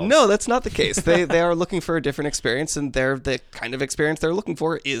themselves. No, that's not the case. They are looking for a different experience, and the kind of experience they're looking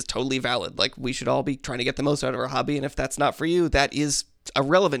for is totally valid. Like, we should all be trying to get the most out of our hobby, and if that's not for you, that is a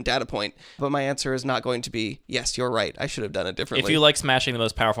relevant data point. But my answer is not going to be, yes, you're right, I should have done it differently. If you like smashing the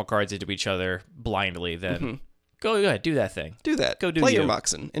most powerful cards into each other blindly, then go ahead, do that thing. Do that. Go do Play you. your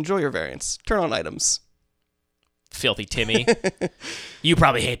Moxen. Enjoy your variants. Turn on items. Filthy Timmy. You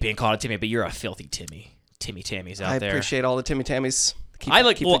probably hate being called a Timmy, but you're a filthy Timmy. Timmy Tammys out there. I appreciate all the Timmy Tammies. I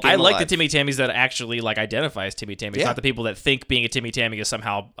like the Timmy Tammies that actually like identify as Timmy Tammies, not the people that think being a Timmy Tammy is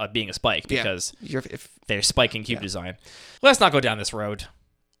somehow being a spike because they're spiking cube design. Let's not go down this road.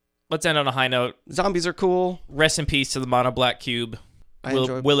 Let's end on a high note. Zombies are cool. Rest in peace to the mono black cube.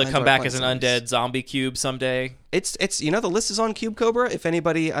 Will it come back as an undead zombie cube someday? It's the list is on Cube Cobra. If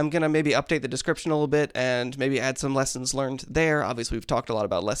anybody, I'm gonna maybe update the description a little bit and maybe add some lessons learned there. Obviously, we've talked a lot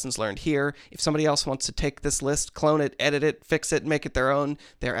about lessons learned here. If somebody else wants to take this list, clone it, edit it, fix it, make it their own,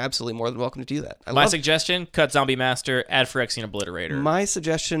 they're absolutely more than welcome to do that. My suggestion: cut Zombie Master, add Phyrexian Obliterator. My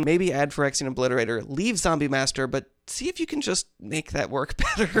suggestion: maybe add Phyrexian Obliterator, leave Zombie Master, but see if you can just make that work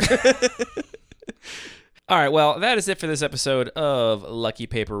better. All right, well, that is it for this episode of Lucky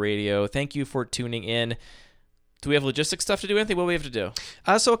Paper Radio. Thank you for tuning in. Do we have logistic stuff to do? Anything? What do we have to do?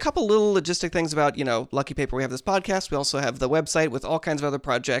 So a couple little logistic things about, Lucky Paper. We have this podcast. We also have the website with all kinds of other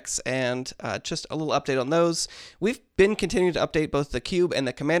projects, and just a little update on those. We've been continuing to update both the cube and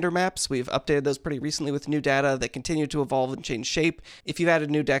the commander maps. We've updated those pretty recently with new data. They continue to evolve and change shape. If you've added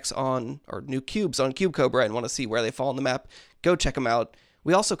new decks or new cubes on Cube Cobra and want to see where they fall on the map, go check them out.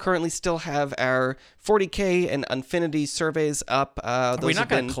 We also currently still have our 40K and Infinity surveys up. Are we not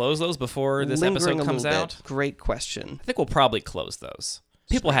going to close those before this episode comes out? Great question. I think we'll probably close those.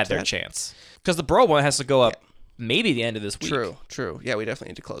 People had their chance. Because the Bro one has to go up maybe the end of this week. True. Yeah, we definitely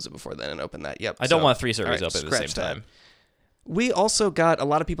need to close it before then and open that. Yep. I don't want 3 surveys open at the same time. We also got a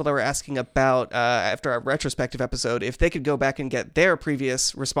lot of people that were asking about, after our retrospective episode, if they could go back and get their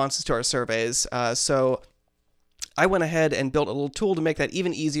previous responses to our surveys. So I went ahead and built a little tool to make that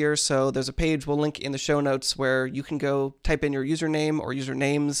even easier. So there's a page we'll link in the show notes where you can go type in your username or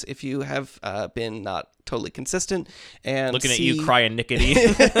usernames if you have been not totally consistent. And looking at you crying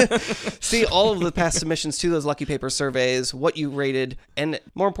nickety. See all of the past submissions to those Lucky Paper surveys, what you rated, and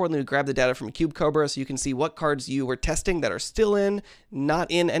more importantly, grab the data from Cube Cobra so you can see what cards you were testing that are still in,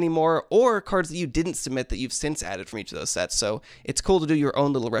 not in anymore, or cards that you didn't submit that you've since added from each of those sets. So it's cool to do your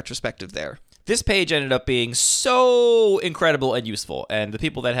own little retrospective there. This page ended up being so incredible and useful, and the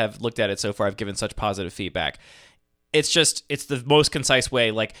people that have looked at it so far have given such positive feedback. It's the most concise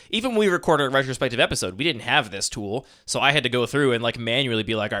way. Like, even when we recorded a retrospective episode, we didn't have this tool, so I had to go through and manually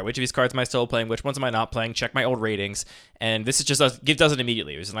be like, all right, which of these cards am I still playing? Which ones am I not playing? Check my old ratings, and this is just does it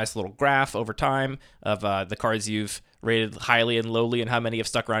immediately. There's a nice little graph over time of the cards you've rated highly and lowly and how many have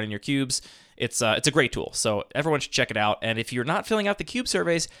stuck around in your cubes. It's a great tool, so everyone should check it out. And if you're not filling out the cube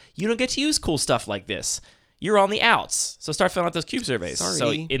surveys, you don't get to use cool stuff like this. You're on the outs, so start filling out those cube surveys. Sorry.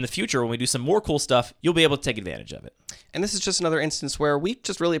 So in the future, when we do some more cool stuff, you'll be able to take advantage of it. And this is just another instance where we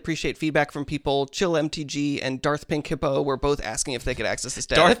just really appreciate feedback from people. Chill MTG and Darth Pink Hippo were both asking if they could access this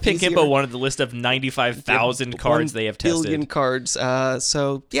data. Darth Pink Hippo wanted the list of 95,000 cards they have tested. 1 billion cards.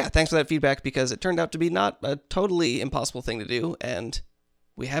 So yeah, thanks for that feedback, because it turned out to be not a totally impossible thing to do, and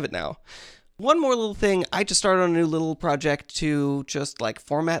we have it now. One more little thing, I just started on a new little project to just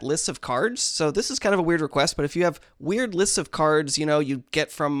format lists of cards. So this is kind of a weird request, but if you have weird lists of cards, you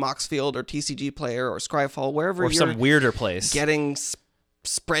get from Moxfield or TCG Player or Scryfall, wherever or you're some weirder place, getting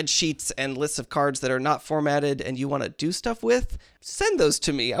spreadsheets and lists of cards that are not formatted and you want to do stuff with, send those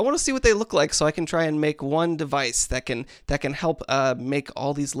to me. I want to see what they look like so I can try and make one device that can help make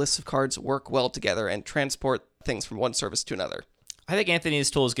all these lists of cards work well together and transport things from one service to another. I think Anthony's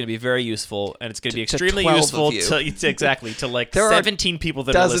tool is going to be very useful, and it's going to be extremely useful to 17 people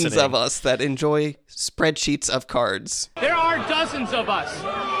that are listening. Dozens of us that enjoy spreadsheets of cards. There are dozens of us.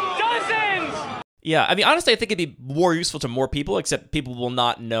 Dozens! Yeah, I mean, honestly, I think it'd be more useful to more people, except people will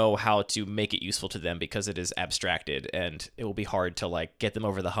not know how to make it useful to them because it is abstracted, and it will be hard to get them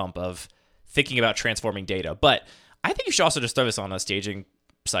over the hump of thinking about transforming data. But I think you should also just throw this on a staging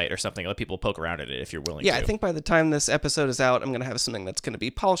site or something, let people poke around at it if you're willing to. Yeah, I think by the time this episode is out, I'm going to have something that's going to be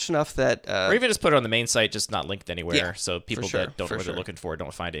polished enough that... or even just put it on the main site, just not linked anywhere, so people that don't know what they're looking for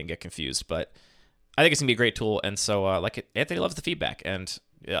don't find it and get confused. But I think it's going to be a great tool, and so Anthony loves the feedback, and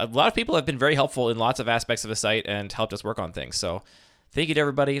a lot of people have been very helpful in lots of aspects of the site and helped us work on things. So thank you to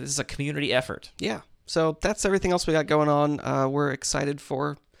everybody. This is a community effort. Yeah, so that's everything else we got going on. We're excited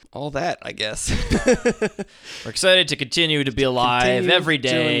for all that, I guess. We're excited to continue to be alive every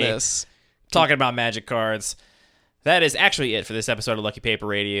day, talking about Magic cards. That is actually it for this episode of Lucky Paper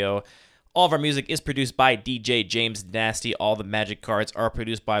Radio. All of our music is produced by DJ James Nasty. All the magic cards are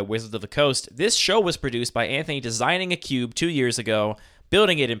produced by Wizards of the Coast. This show was produced by Anthony designing a cube 2 years ago,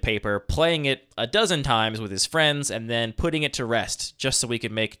 building it in paper, playing it a dozen times with his friends, and then putting it to rest just so we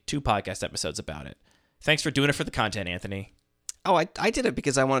could make 2 podcast episodes about it. Thanks for doing it for the content, Anthony. Oh, I did it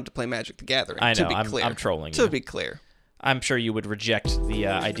because I wanted to play Magic the Gathering. I know, to be clear. I'm trolling To you. be clear. I'm sure you would reject the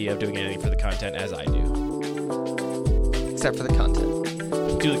idea of doing anything for the content as I do. Except for the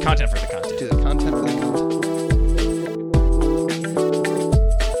content. Do the content for the content. Do the content for the content.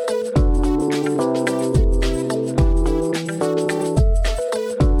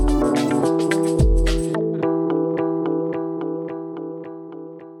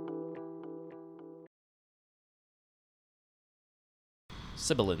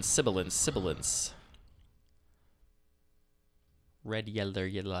 Sibilance. Red, yellow,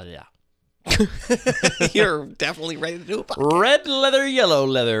 yeah. You're definitely ready to do a podcast. Red leather, yellow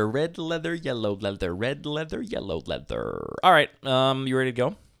leather. Red leather, yellow leather. Red leather, yellow leather. All right, you ready to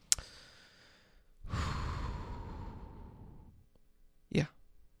go? Yeah.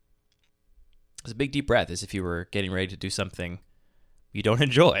 It's a big deep breath, as if you were getting ready to do something you don't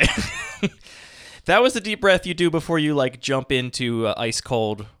enjoy. That was the deep breath you do before you jump into an ice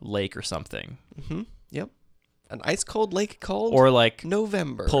cold lake or something. Mm-hmm. Yep. An ice cold lake cold? Or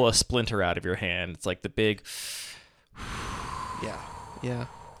November. Pull a splinter out of your hand. It's like the big... Yeah.